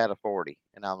wished I had a 40."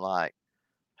 And I'm like,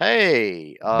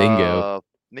 "Hey, Bingo.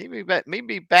 meet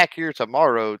me back here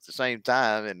tomorrow at the same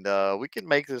time, and we can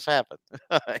make this happen."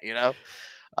 you know.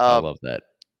 I Um, love that.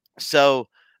 so,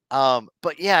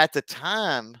 but yeah, at the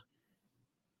time,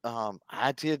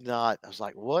 I did not. I was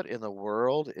like, "What in the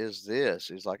world is this?"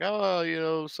 He's like,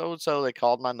 "Oh, so and so." They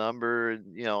called my number,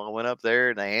 and I went up there,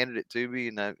 and they handed it to me,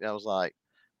 and I was like,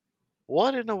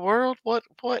 "What in the world? What?"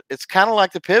 It's kind of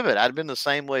like the pivot. I'd been the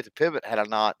same way at the pivot had I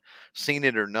not seen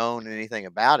it or known anything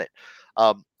about it.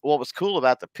 What was cool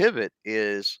about the pivot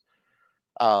is,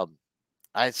 um,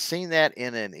 I'd seen that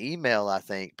in an email, I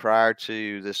think, prior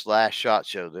to this last shot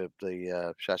show,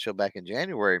 the shot show back in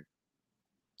January.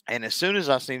 And as soon as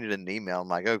I seen it in an email, I'm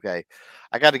like, okay,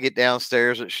 I got to get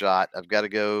downstairs at Shot. I've got to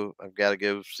go. I've got to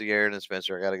go see Aaron and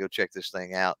Spencer. I got to go check this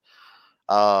thing out.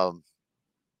 Um,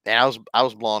 and I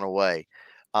was blown away.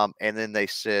 And then they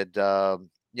said, a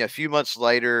few months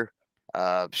later,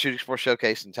 Shooting Sports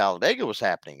Showcase in Talladega was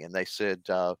happening, and they said,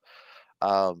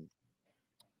 um,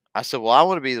 I said, well, I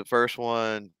want to be the first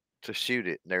one to shoot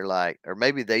it. And they're like, or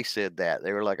maybe they said that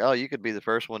they were like, oh, you could be the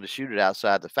first one to shoot it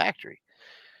outside the factory.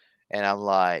 And I'm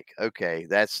like, okay,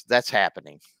 that's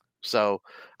happening. So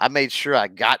I made sure I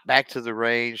got back to the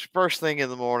range first thing in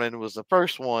the morning, was the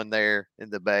first one there in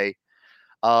the bay.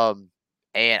 Um,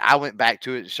 and I went back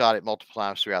to it and shot it multiple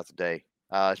times throughout the day,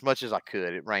 as much as I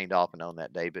could. It rained off and on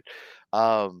that day, but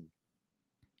um,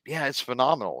 yeah, it's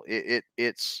phenomenal.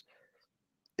 It's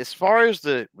as far as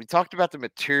we talked about the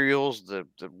materials, the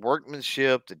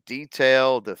workmanship, the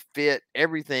detail, the fit,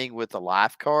 everything with the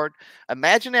life card.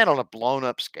 Imagine that on a blown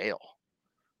up scale.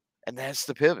 And that's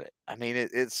the pivot. I mean,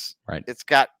 Right. it's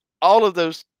got all of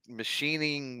those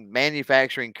machining,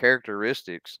 manufacturing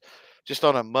characteristics, just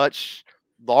on a much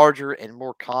larger and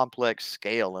more complex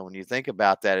scale. And when you think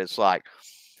about that, it's like,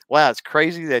 wow, it's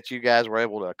crazy that you guys were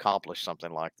able to accomplish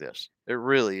something like this. It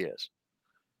really is.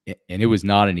 And it was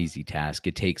not an easy task.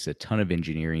 It takes a ton of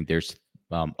engineering. There's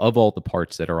of all the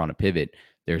parts that are on a pivot,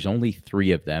 there's only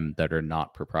 3 of them that are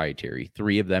not proprietary.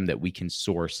 3 of them that we can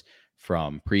source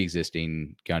from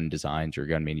pre-existing gun designs or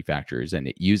gun manufacturers, and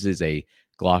it uses a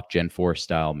Glock Gen 4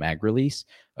 style mag release,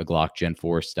 a Glock Gen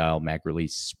 4 style mag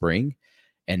release spring,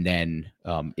 and then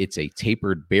it's a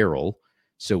tapered barrel.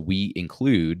 So we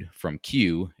include from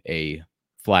Q a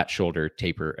flat shoulder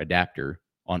taper adapter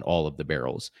on all of the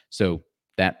barrels. So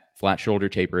that flat shoulder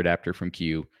taper adapter from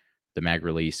Q, the mag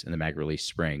release, and the mag release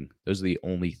spring, those are the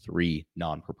only 3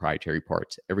 non-proprietary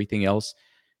parts. Everything else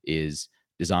is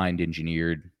designed,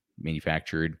 engineered,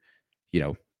 manufactured,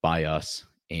 by us.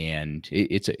 And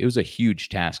it was a huge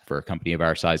task for a company of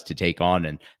our size to take on.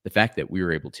 And the fact that we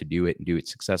were able to do it and do it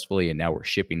successfully, and now we're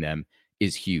shipping them,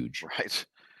 is huge. Right.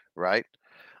 Right.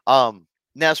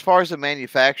 Now, as far as the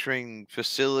manufacturing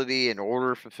facility and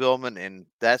order fulfillment and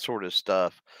that sort of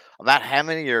stuff, about how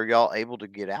many are y'all able to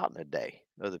get out in a day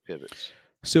of the pivots?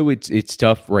 So it's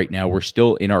tough right now. We're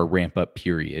still in our ramp up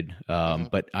period, Hmm.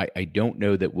 but I don't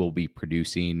know that we'll be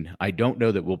producing. I don't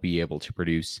know that we'll be able to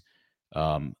produce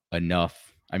enough.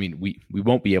 I mean, we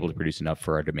won't be able to produce enough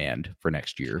for our demand for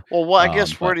next year. Well, I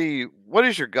guess But what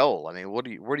is your goal? I mean, where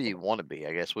do you want to be?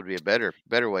 I guess would be a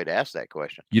better way to ask that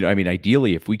question. I mean,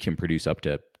 ideally, if we can produce up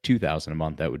to 2,000 a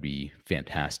month, that would be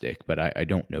fantastic. But I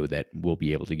don't know that we'll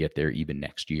be able to get there even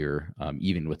next year,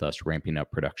 even with us ramping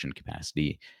up production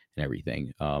capacity and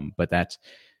everything. But that's,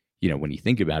 when you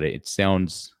think about it, it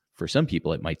sounds, for some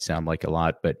people, it might sound like a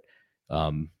lot, but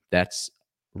that's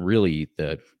really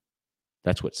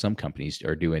that's what some companies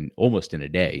are doing almost in a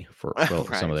day for some of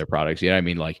Right. their products. I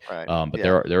mean, like, Right. but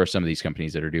Yeah. there are some of these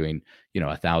companies that are doing,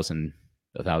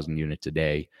 1,000 units a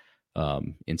day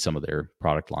in some of their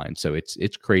product lines. So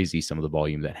it's crazy some of the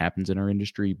volume that happens in our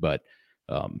industry. But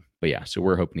yeah, so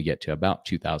we're hoping to get to about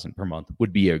 2,000 per month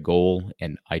would be a goal,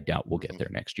 and I doubt we'll get Mhm. there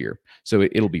next year. So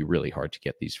it'll be really hard to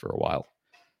get these for a while.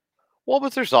 Well,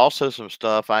 but there's also some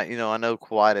stuff I know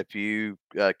quite a few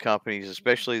companies,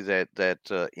 especially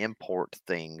that import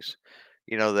things,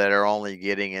 that are only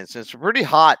getting in since pretty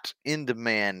hot in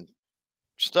demand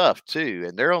stuff too,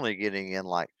 and they're only getting in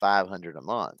like 500 a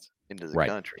month into the Right.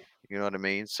 country. You know what I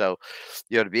mean? So,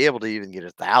 to be able to even get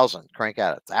 1,000, crank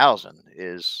out 1,000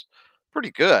 is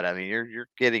pretty good. I mean, you're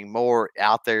getting more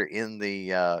out there in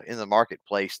the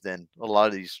marketplace than a lot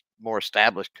of these more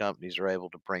established companies are able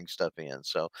to bring stuff in.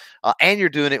 So, and you're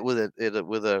doing it with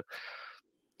a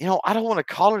I don't want to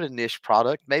call it a niche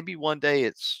product. Maybe one day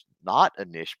it's not a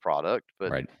niche product,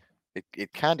 but Right.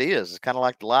 it kind of is. It's kind of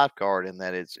like the life card in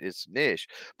that it's niche.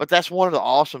 But that's one of the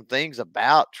awesome things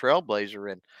about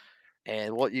Trailblazer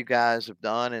and what you guys have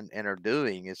done and are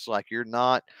doing. It's like you're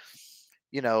not,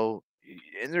 you know,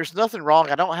 and there's nothing wrong.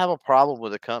 I don't have a problem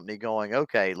with a company going,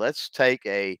 okay, let's take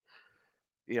a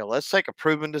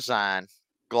proven design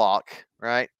Glock,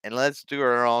 right? And let's do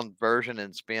our own version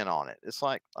and spin on it. It's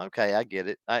like, okay, I get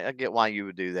it. I get why you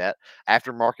would do that.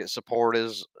 Aftermarket support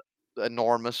is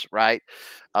enormous, right?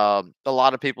 A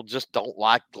lot of people just don't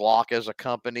like Glock as a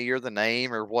company or the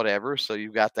name or whatever. So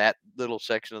you've got that little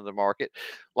section of the market.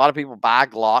 A lot of people buy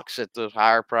Glocks at the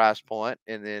higher price point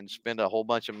and then spend a whole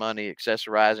bunch of money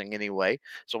accessorizing anyway.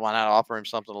 So why not offer them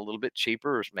something a little bit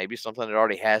cheaper or maybe something that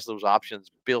already has those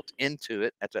options built into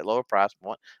it at that lower price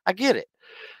point? I get it.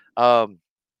 Um,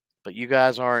 but you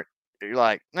guys aren't. You're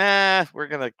like, nah, we're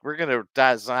gonna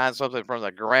design something from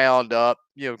the ground up,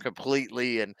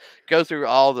 completely, and go through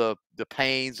all the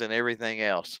pains and everything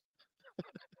else.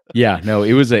 Yeah, no,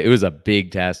 it was a big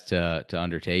task to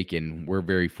undertake, and we're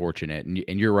very fortunate.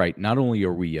 And you're right. Not only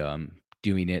are we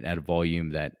doing it at a volume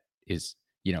that is,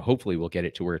 hopefully we'll get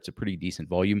it to where it's a pretty decent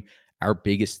volume. Our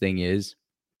biggest thing is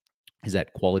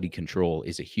that quality control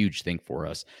is a huge thing for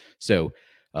us. So,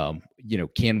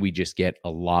 can we just get a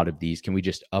lot of these? Can we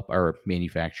just up our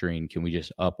manufacturing? Can we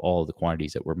just up all of the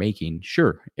quantities that we're making?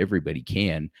 Sure, everybody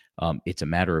can. It's a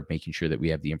matter of making sure that we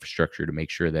have the infrastructure to make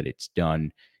sure that it's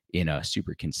done in a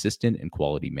super consistent and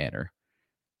quality manner.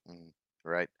 Mm,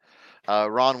 right.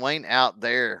 Ron Wayne out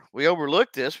there. We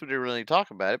overlooked this. We didn't really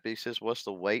talk about it, but he says, "What's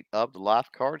the weight of the life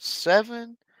card?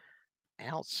 7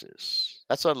 ounces.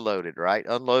 That's unloaded, right?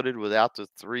 Unloaded without the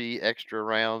 3 extra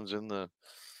rounds in the."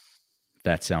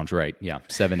 That sounds right. Yeah,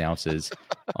 7 ounces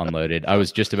unloaded. I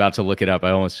was just about to look it up. I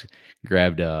almost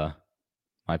grabbed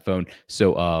my phone.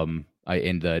 So I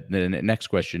and the next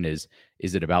question is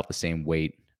it about the same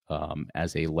weight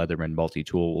as a Leatherman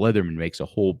multi-tool? Leatherman makes a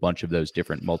whole bunch of those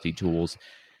different multi-tools.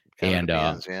 Kind of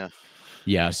And depends, yeah.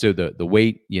 yeah, so the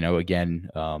weight, again,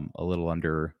 a little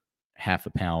under half a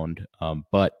pound.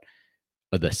 But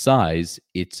the size,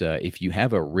 it's if you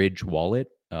have a Ridge wallet,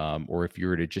 or if you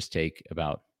were to just take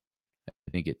about,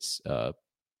 I think it's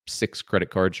 6 credit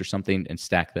cards or something and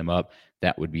stack them up,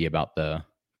 that would be about the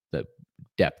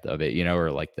depth of it,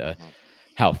 or like the Mhm.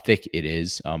 how thick it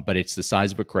is. But it's the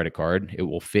size of a credit card. It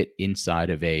will fit inside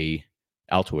of a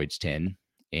Altoids tin,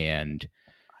 and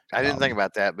I didn't think um,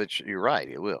 about that, but you're right.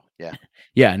 It will. Yeah.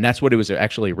 yeah, and that's what it was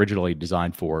actually originally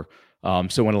designed for.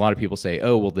 So when a lot of people say,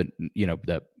 "Oh, well, the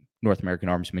North American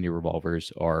Arms mini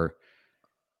revolvers are,"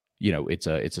 it's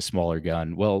a smaller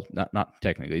gun. Well, not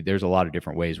technically. There's a lot of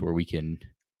different ways where we can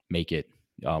make it,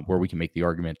 where we can make the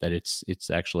argument that it's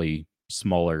actually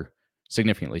smaller,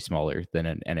 significantly smaller than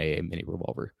an NAA mini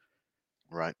revolver.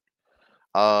 Right.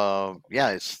 Yeah,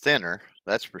 it's thinner.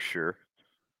 That's for sure.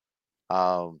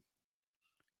 Um,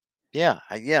 yeah,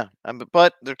 yeah.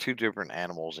 But they're two different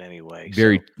animals anyway.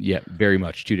 Very, So, yeah, very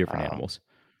much two different uh, animals.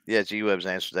 yeah, G Web's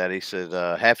answered that. He said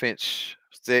half inch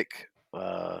thick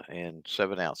and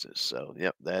 7 ounces. So,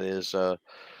 yep,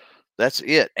 that's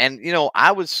it. And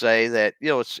I would say that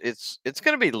it's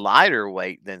going to be lighter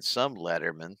weight than some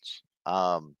Lettermans.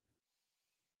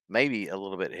 Maybe a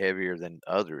little bit heavier than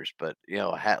others, but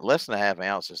less than a half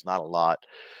ounce is not a lot.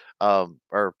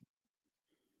 Or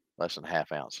less than a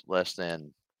half ounce, less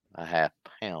than a half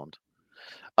pound.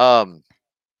 Um,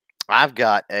 I've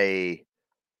got a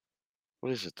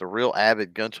what is it? The Real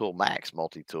Avid Gun Tool Max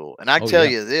multi tool, and I Oh tell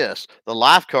yeah, you this: the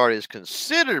Life Card is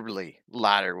considerably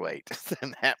lighter weight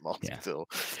than that multi yeah, tool.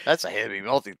 That's a heavy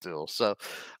multi tool. So,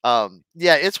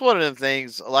 yeah, it's one of them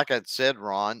things. Like I said,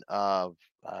 Ron. Uh,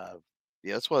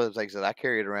 yeah, it's one of the things that I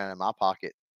carried around in my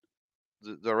pocket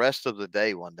the rest of the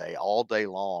day, one day, all day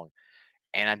long,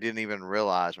 and I didn't even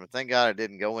realize. Well, thank God I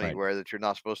didn't go right, anywhere that you're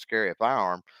not supposed to carry a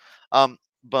firearm.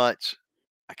 But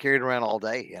I carried it around all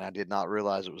day, and I did not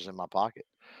realize it was in my pocket.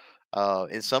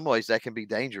 In some ways, that can be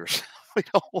dangerous. We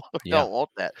yeah, don't want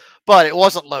that. But it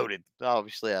wasn't loaded.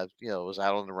 Obviously, I was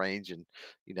out on the range, and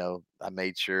I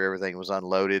made sure everything was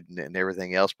unloaded and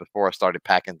everything else before I started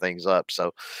packing things up.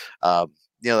 So, um,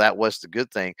 that was the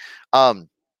good thing. Um,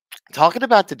 Talking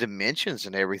about the dimensions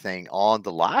and everything on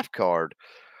the life card,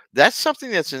 that's something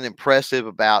that's an impressive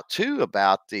about too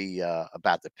about the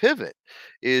pivot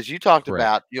is you talked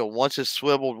correct. about once it's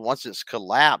swiveled, once it's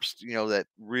collapsed, that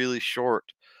really short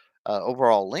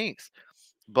overall length,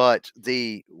 but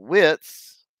the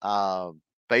width,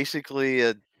 basically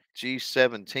a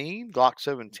G17 Glock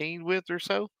 17 width or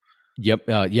so. Yep.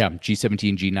 Yeah.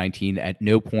 G17, G19. At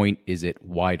no point is it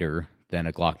wider than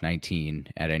a Glock 19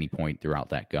 at any point throughout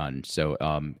that gun. So,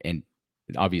 and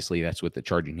obviously that's with the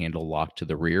charging handle locked to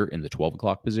the rear in the 12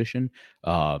 o'clock position.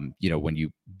 When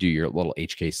you do your little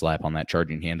HK slap on that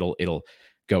charging handle, it'll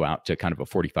go out to kind of a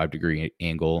 45-degree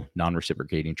angle,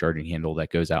 non-reciprocating charging handle that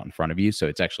goes out in front of you. So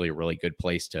it's actually a really good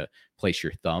place to place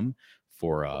your thumb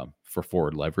for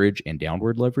forward leverage and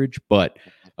downward leverage. But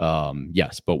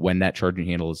yes, but when that charging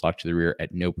handle is locked to the rear,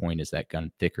 at no point is that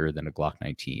gun thicker than a Glock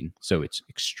 19. So it's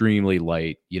extremely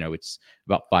light. It's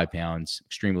about 5 pounds,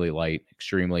 extremely light,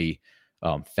 extremely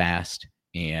fast,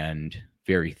 and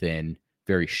very thin,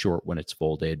 very short when it's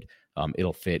folded.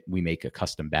 It'll fit. We make a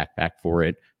custom backpack for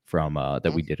it from that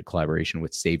Mhm. we did a collaboration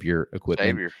with Savior Equipment.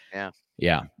 Savior, yeah.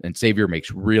 Yeah, and Savior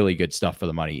makes really good stuff for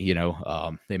the money.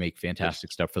 They make Just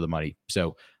fantastic stuff for the money.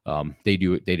 So they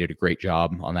did a great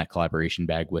job on that collaboration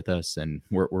bag with us, and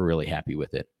we're really happy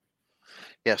with it.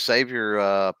 Yeah,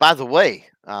 Savior. By the way,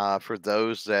 for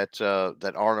those that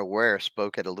aren't aware,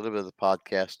 spoke at a little bit of the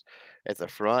podcast at the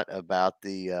front about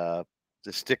the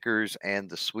stickers and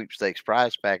the sweepstakes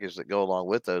prize package that go along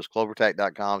with those.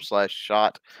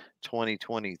 Clovertac.com/shot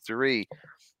 2023.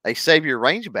 A Savior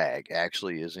range bag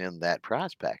actually is in that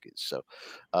prize package. So,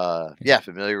 Yeah. yeah,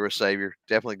 familiar with Savior,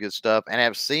 definitely good stuff. And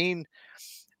I've seen.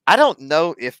 I don't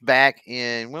know if back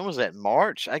in when was that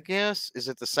March? I guess is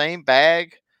it the same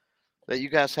bag that you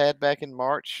guys had back in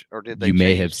March, or did they You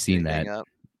may have change seen anything that. up?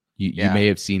 You Yeah, may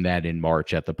have seen that in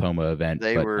March at the POMA event,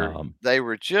 they but were they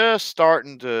were just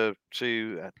starting to.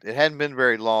 It hadn't been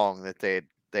very long that they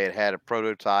had had a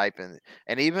prototype,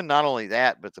 and even not only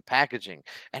that, but the packaging.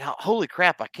 And holy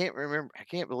crap, I can't remember. I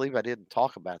can't believe I didn't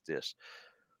talk about this.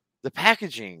 The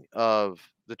packaging of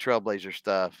the Trailblazer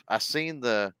stuff. I seen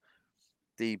the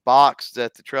box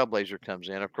that the Trailblazer comes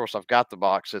in. Of course, I've got the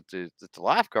box that the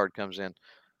Life Guard comes in.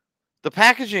 The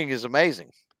packaging is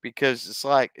amazing because it's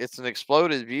like it's an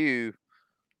exploded view,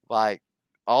 like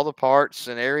all the parts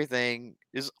and everything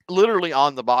is literally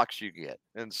on the box you get.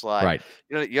 And it's like, right.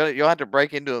 you don't have to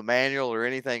break into a manual or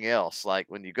anything else. Like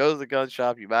when you go to the gun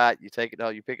shop, you buy it, you take it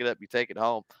home, you pick it up, you take it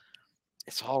home.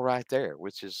 It's all right there,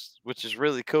 which is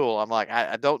really cool. I'm like,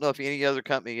 I don't know if any other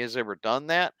company has ever done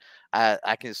that.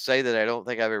 I can say that I don't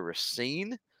think I've ever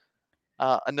seen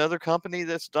another company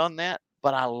that's done that,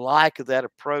 but I like that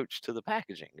approach to the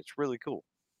packaging. It's really cool.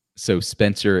 So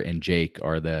Spencer and Jake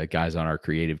are the guys on our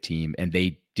creative team, and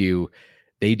they do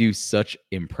such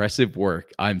impressive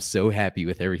work. I'm so happy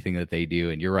with everything that they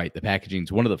do. And you're right, the packaging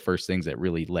is one of the first things that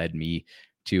really led me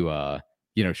to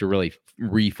to really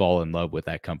re-fall in love with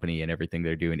that company and everything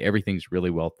they're doing. Everything's really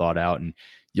well thought out, and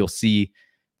you'll see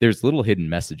there's little hidden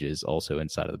messages also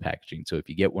inside of the packaging. So if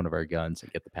you get one of our guns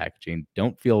and get the packaging,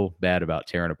 don't feel bad about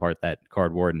tearing apart that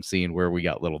cardboard and seeing where we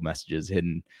got little messages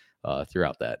hidden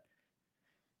throughout that.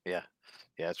 Yeah,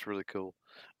 yeah, it's really cool.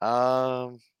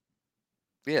 Um,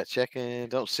 yeah, check in.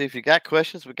 Don't see if you got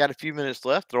questions. We got a few minutes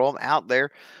left. Throw them out there.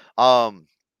 Um,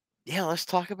 yeah, let's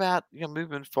talk about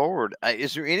moving forward.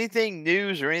 Is there anything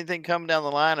news or anything coming down the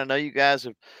line? I know you guys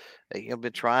have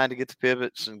been trying to get the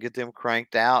pivots and get them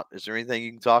cranked out. Is there anything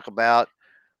you can talk about?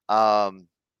 Um,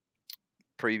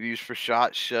 Previews for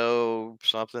Shot Show,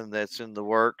 something that's in the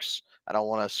works. I don't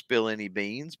want to spill any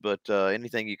beans, but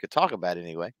anything you could talk about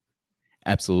anyway.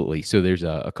 Absolutely. So there's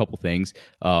a couple things,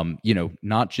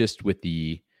 not just with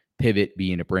the pivot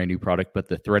being a brand new product, but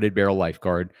the threaded barrel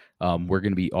lifeguard. We're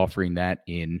going to be offering that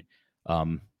in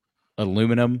um,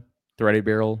 aluminum threaded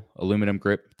barrel, aluminum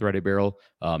grip threaded barrel,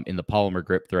 in the polymer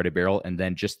grip threaded barrel, and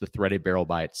then just the threaded barrel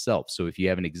by itself. So if you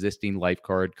have an existing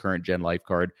lifeguard, current gen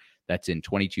lifeguard that's in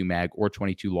 22 mag or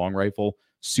 22 long rifle,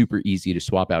 super easy to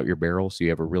swap out your barrel. So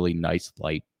you have a really nice,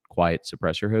 light, quiet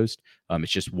suppressor host.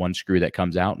 It's just one screw that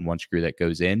comes out and one screw that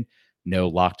goes in. No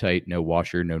Loctite, no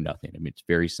washer, no nothing. I mean, it's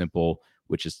very simple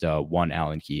with just one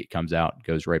Allen key. It comes out,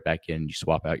 goes right back in. You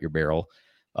swap out your barrel.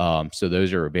 So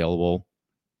those are available.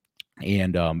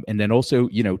 And then also,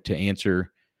 to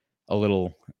answer a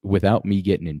little without me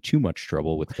getting in too much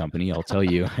trouble with the company, I'll tell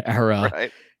you our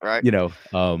Right, right,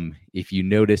 if you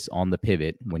notice on the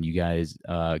pivot when you guys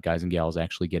and gals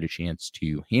actually get a chance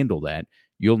to handle that,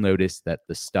 you'll notice that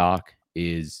the stock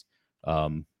is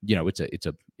it's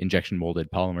a injection molded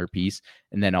polymer piece,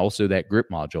 and then also that grip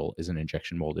module is an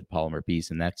injection molded polymer piece,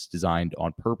 and that's designed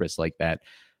on purpose like that.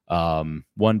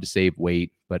 One, to save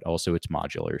weight, but also it's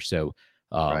modular. So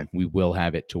right. we will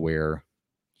have it to where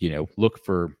look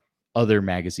for other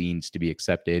magazines to be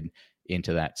accepted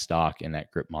into that stock and that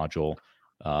grip module.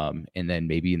 And then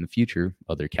maybe in the future,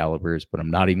 other calibers, but I'm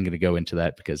not even going to go into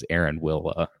that because Aaron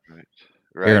will Right.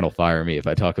 Aaron Right. will fire me if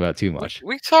I talk about too We much.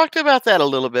 we talked about that a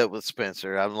little bit with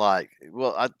Spencer. I'm like,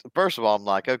 well, first of all, I'm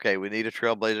like, okay, we need a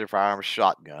Trailblazer firearms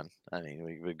shotgun. I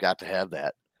mean, we've got to have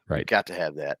that. We've Right. got to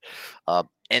have that.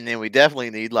 And then we definitely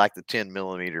need like the 10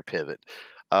 millimeter pivot.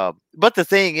 But the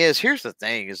thing is, here's the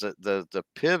thing: is that the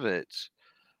pivots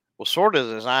well sort of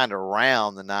designed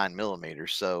around the 9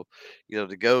 millimeters. So,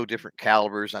 to go different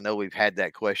calibers. I know we've had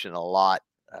that question a lot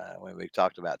when we've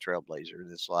talked about Trailblazer.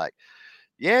 And it's like,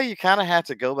 yeah, you kind of have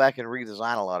to go back and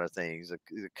redesign a lot of things.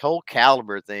 The cold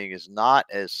caliber thing is not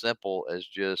as simple as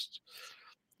just,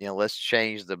 let's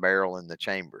change the barrel in the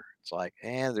chamber. It's like,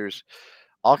 there's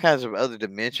all kinds of other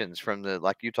dimensions from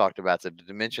like you talked about, the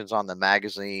dimensions on the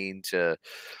magazine to,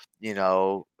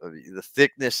 the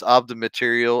thickness of the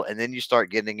material. And then you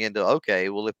start getting into, okay,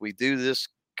 well, if we do this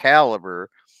caliber,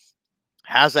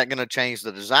 how's that going to change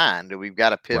the design? Do we've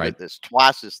got a pivot Right. that's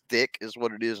twice as thick as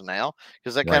what it is now?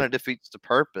 Because that kind Right. of defeats the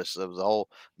purpose of the whole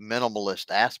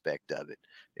minimalist aspect of it.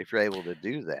 If you're able to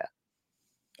do that,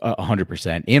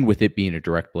 100%. And with it being a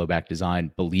direct blowback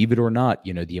design, believe it or not,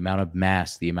 the amount of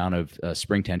mass, the amount of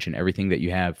spring tension, everything that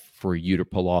you have for you to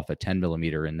pull off a 10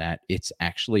 millimeter in that, it's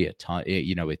actually a ton.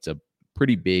 It's a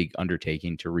pretty big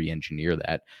undertaking to re-engineer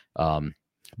that.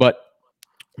 But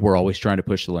we're always trying to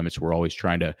push the limits. We're always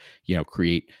trying to,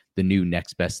 create the new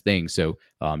next best thing. So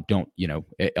don't,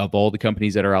 of all the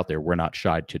companies that are out there, we're not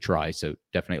shy to try. So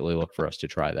definitely look for us to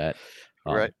try that.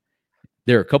 right?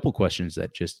 There are a couple questions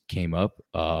that just came up.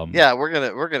 Yeah, we're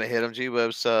gonna hit them. G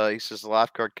Web's he says the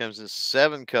life card comes in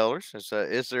 7 colors.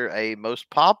 Is there a most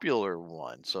popular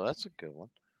one? So that's a good one.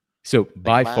 So I think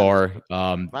by far,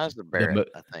 mine's the the Barrett.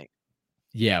 I think.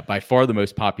 yeah, by far the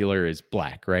most popular is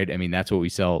black, right? I mean, that's what we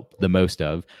sell the most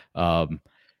of. Um,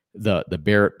 the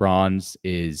Barrett bronze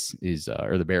is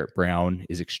or the Barrett brown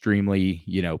is extremely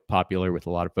popular with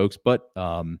a lot of folks, but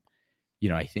I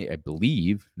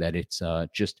believe that it's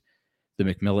just the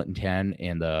McMillan 10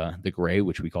 and the gray,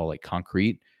 which we call like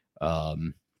concrete.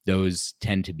 Um, those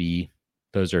tend to be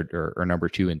those are number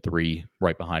 2 and 3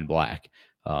 right behind black.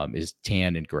 Is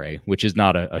tan and gray, which is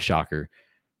not a shocker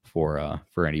for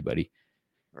anybody.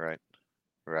 Right,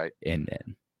 right. And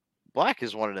Black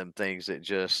is one of them things that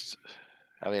just.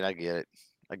 I mean, I get it.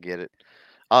 I get it.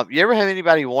 You ever have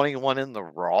anybody wanting one in the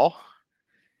raw?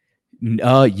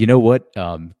 You know what?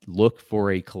 Look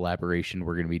for a collaboration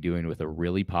we're going to be doing with a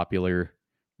really popular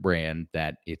brand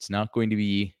that it's not going to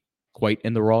be quite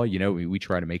in the raw. We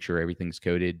try to make sure everything's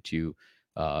coated to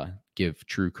uh, give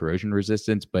true corrosion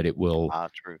resistance, but it will, Ah,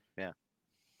 true. Yeah.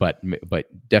 but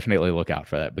definitely look out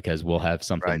for that because we'll have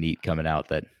something Right. neat coming out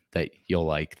that you'll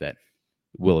like that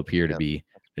will appear to Yeah. be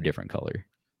a different color.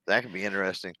 That could be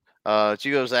interesting.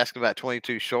 Chigo's asking about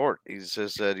 22 short. He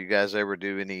says, "Do you guys ever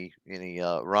do any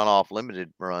runoff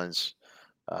limited runs?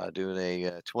 Doing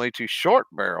a 22 short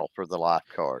barrel for the life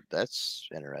card. That's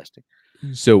interesting.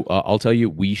 So I'll tell you,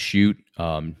 we shoot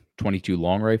 22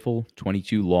 long rifle,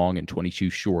 22 long, and 22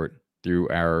 short through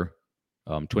our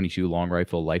 22 long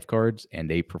rifle life cards, and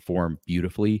they perform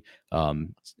beautifully.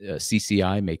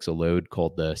 CCI makes a load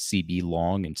called the CB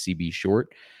long and CB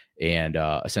short, and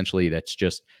essentially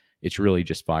it's really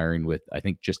just firing with, I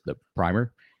think, just the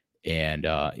primer, and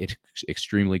it's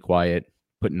extremely quiet.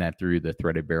 Putting that through the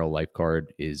threaded barrel life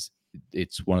card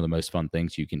it's one of the most fun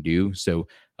things you can do. So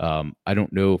I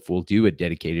don't know if we'll do a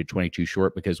dedicated 22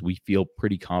 short because we feel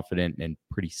pretty confident and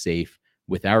pretty safe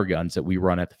with our guns that we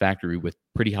run at the factory with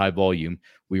pretty high volume.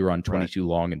 We run Right. 22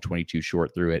 long and 22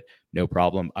 short through it, no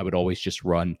problem. I would always just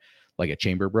run like a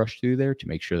chamber brush through there to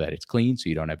make sure that it's clean so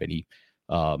you don't have any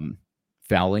um,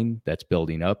 fouling that's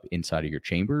building up inside of your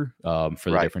chamber for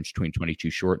the Right. difference between 22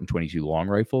 short and 22 long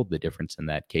rifle, the difference in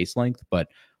that case length. But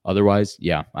otherwise,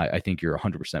 yeah, I think you're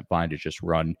 100% fine to just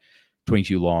run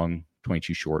 22 long,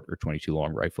 22 short, or 22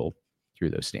 long rifle through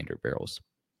those standard barrels.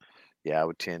 Yeah, I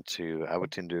would tend to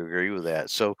agree with that.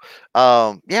 So,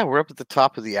 yeah, we're up at the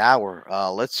top of the hour.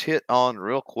 Let's hit on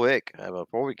real quick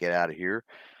before we get out of here.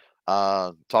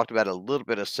 Talked about it a little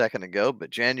bit a second ago, but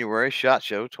January Shot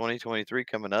Show 2023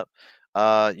 coming up.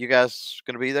 You guys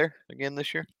going to be there again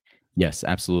this year? Yes,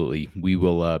 absolutely. We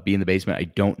will be in the basement. I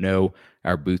don't know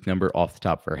our booth number off the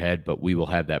top of our head, but we will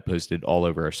have that posted all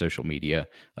over our social media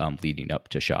leading up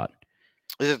to shot.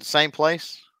 Is it the same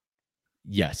place?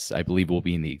 Yes, I believe we'll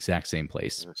be in the exact same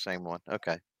place. The same one.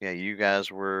 Okay. Yeah, you guys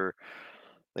were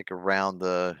like around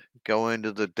the go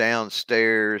into the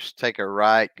downstairs, take a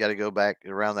right, got to go back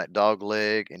around that dog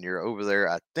leg, and you're over there.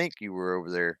 I think you were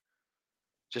over there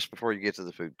just before you get to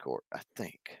the food court. I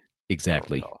think, if I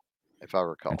Exactly. recall. If I That's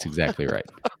recall. exactly right.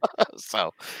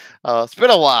 So, it's been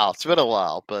a while. It's been a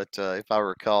while, but if I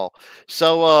recall.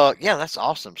 So, yeah, that's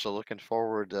awesome. So, looking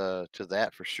forward to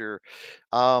that for sure.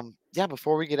 Yeah,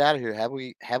 before we get out of here, have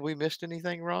we missed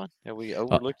anything, Ron? Have we Uh,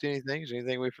 overlooked anything? Is there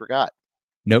anything we forgot?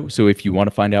 No. So if you want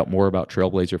to find out more about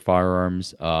Trailblazer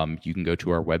Firearms, you can go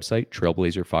to our website,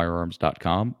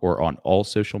 trailblazerfirearms.com, or on all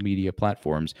social media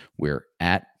platforms. We're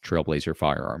at Trailblazer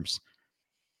Firearms.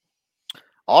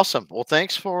 Awesome. Well,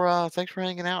 thanks for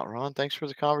hanging out, Ron. Thanks for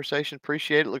the conversation.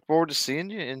 Appreciate it. Look forward to seeing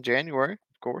you in January,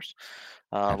 of course,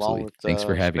 along Absolutely. with Thanks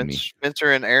for having me.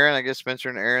 Spencer and Aaron. I guess Spencer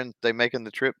and Aaron they making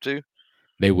the trip too.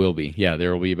 They will be. Yeah,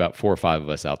 there will be about 4 or 5 of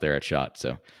us out there at SHOT.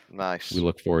 So we Nice.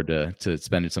 look forward to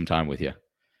spending some time with you.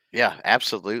 Yeah,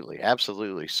 absolutely,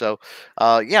 absolutely. So,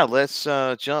 yeah, let's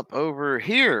jump over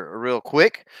here real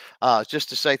quick, just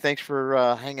to say thanks for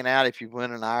hanging out. If you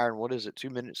went an hour and what is it, 2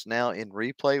 minutes now in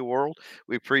replay world,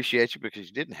 we appreciate you because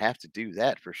you didn't have to do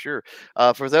that for sure.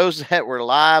 For those that were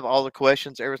live, all the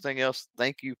questions, everything else,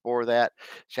 thank you for that.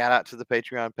 Shout out to the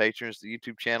Patreon patrons, the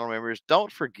YouTube channel members.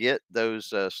 Don't forget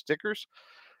those stickers.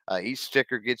 Each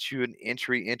sticker gets you an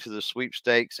entry into the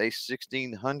sweepstakes, a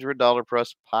 $1,600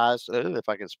 plus prize. If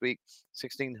I can speak,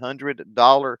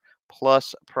 $1,600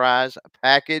 plus prize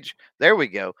package. There we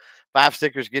go. 5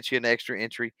 stickers get you an extra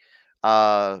entry.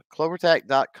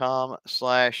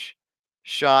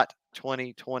 Clovertac.com/shot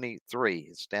 2023.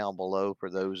 It's down below for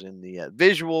those in the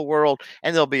visual world,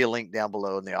 and there'll be a link down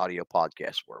below in the audio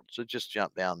podcast world. So just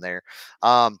jump down there.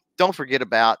 Don't forget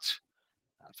about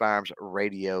Firearms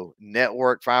Radio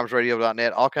Network,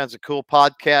 firearmsradio.net, all kinds of cool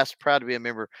podcasts. Proud to be a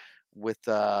member with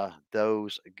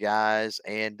those guys.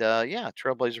 And yeah,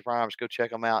 Trailblazer Firearms, go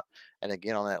check them out. And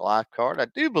again, on that life card, I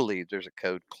do believe there's a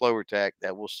code CloverTac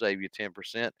that will save you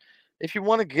 10% if you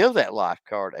want to give that life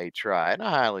card a try. And I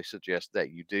highly suggest that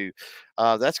you do.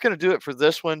 That's going to do it for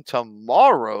this one.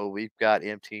 Tomorrow, we've got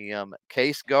MTM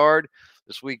Case Guard.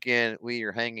 This weekend, we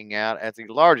are hanging out at the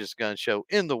largest gun show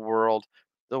in the world,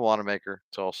 the Wanamaker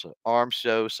Tulsa Arms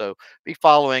Show. So be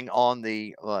following on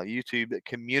the YouTube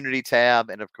community tab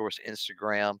and, of course,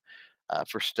 Instagram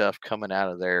for stuff coming out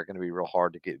of there. Going to be real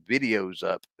hard to get videos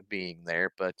up being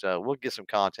there, but we'll get some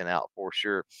content out for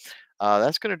sure.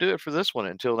 That's going to do it for this one.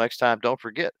 Until next time, don't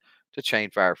forget to chain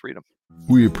fire freedom.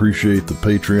 We appreciate the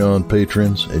Patreon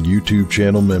patrons and YouTube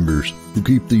channel members who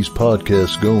keep these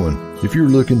podcasts going. If you're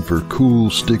looking for cool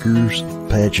stickers,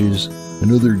 patches,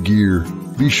 and other gear,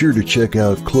 be sure to check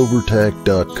out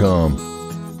clovertac.com.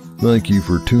 Thank you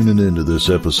for tuning into this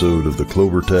episode of the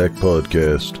CloverTac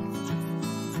Podcast.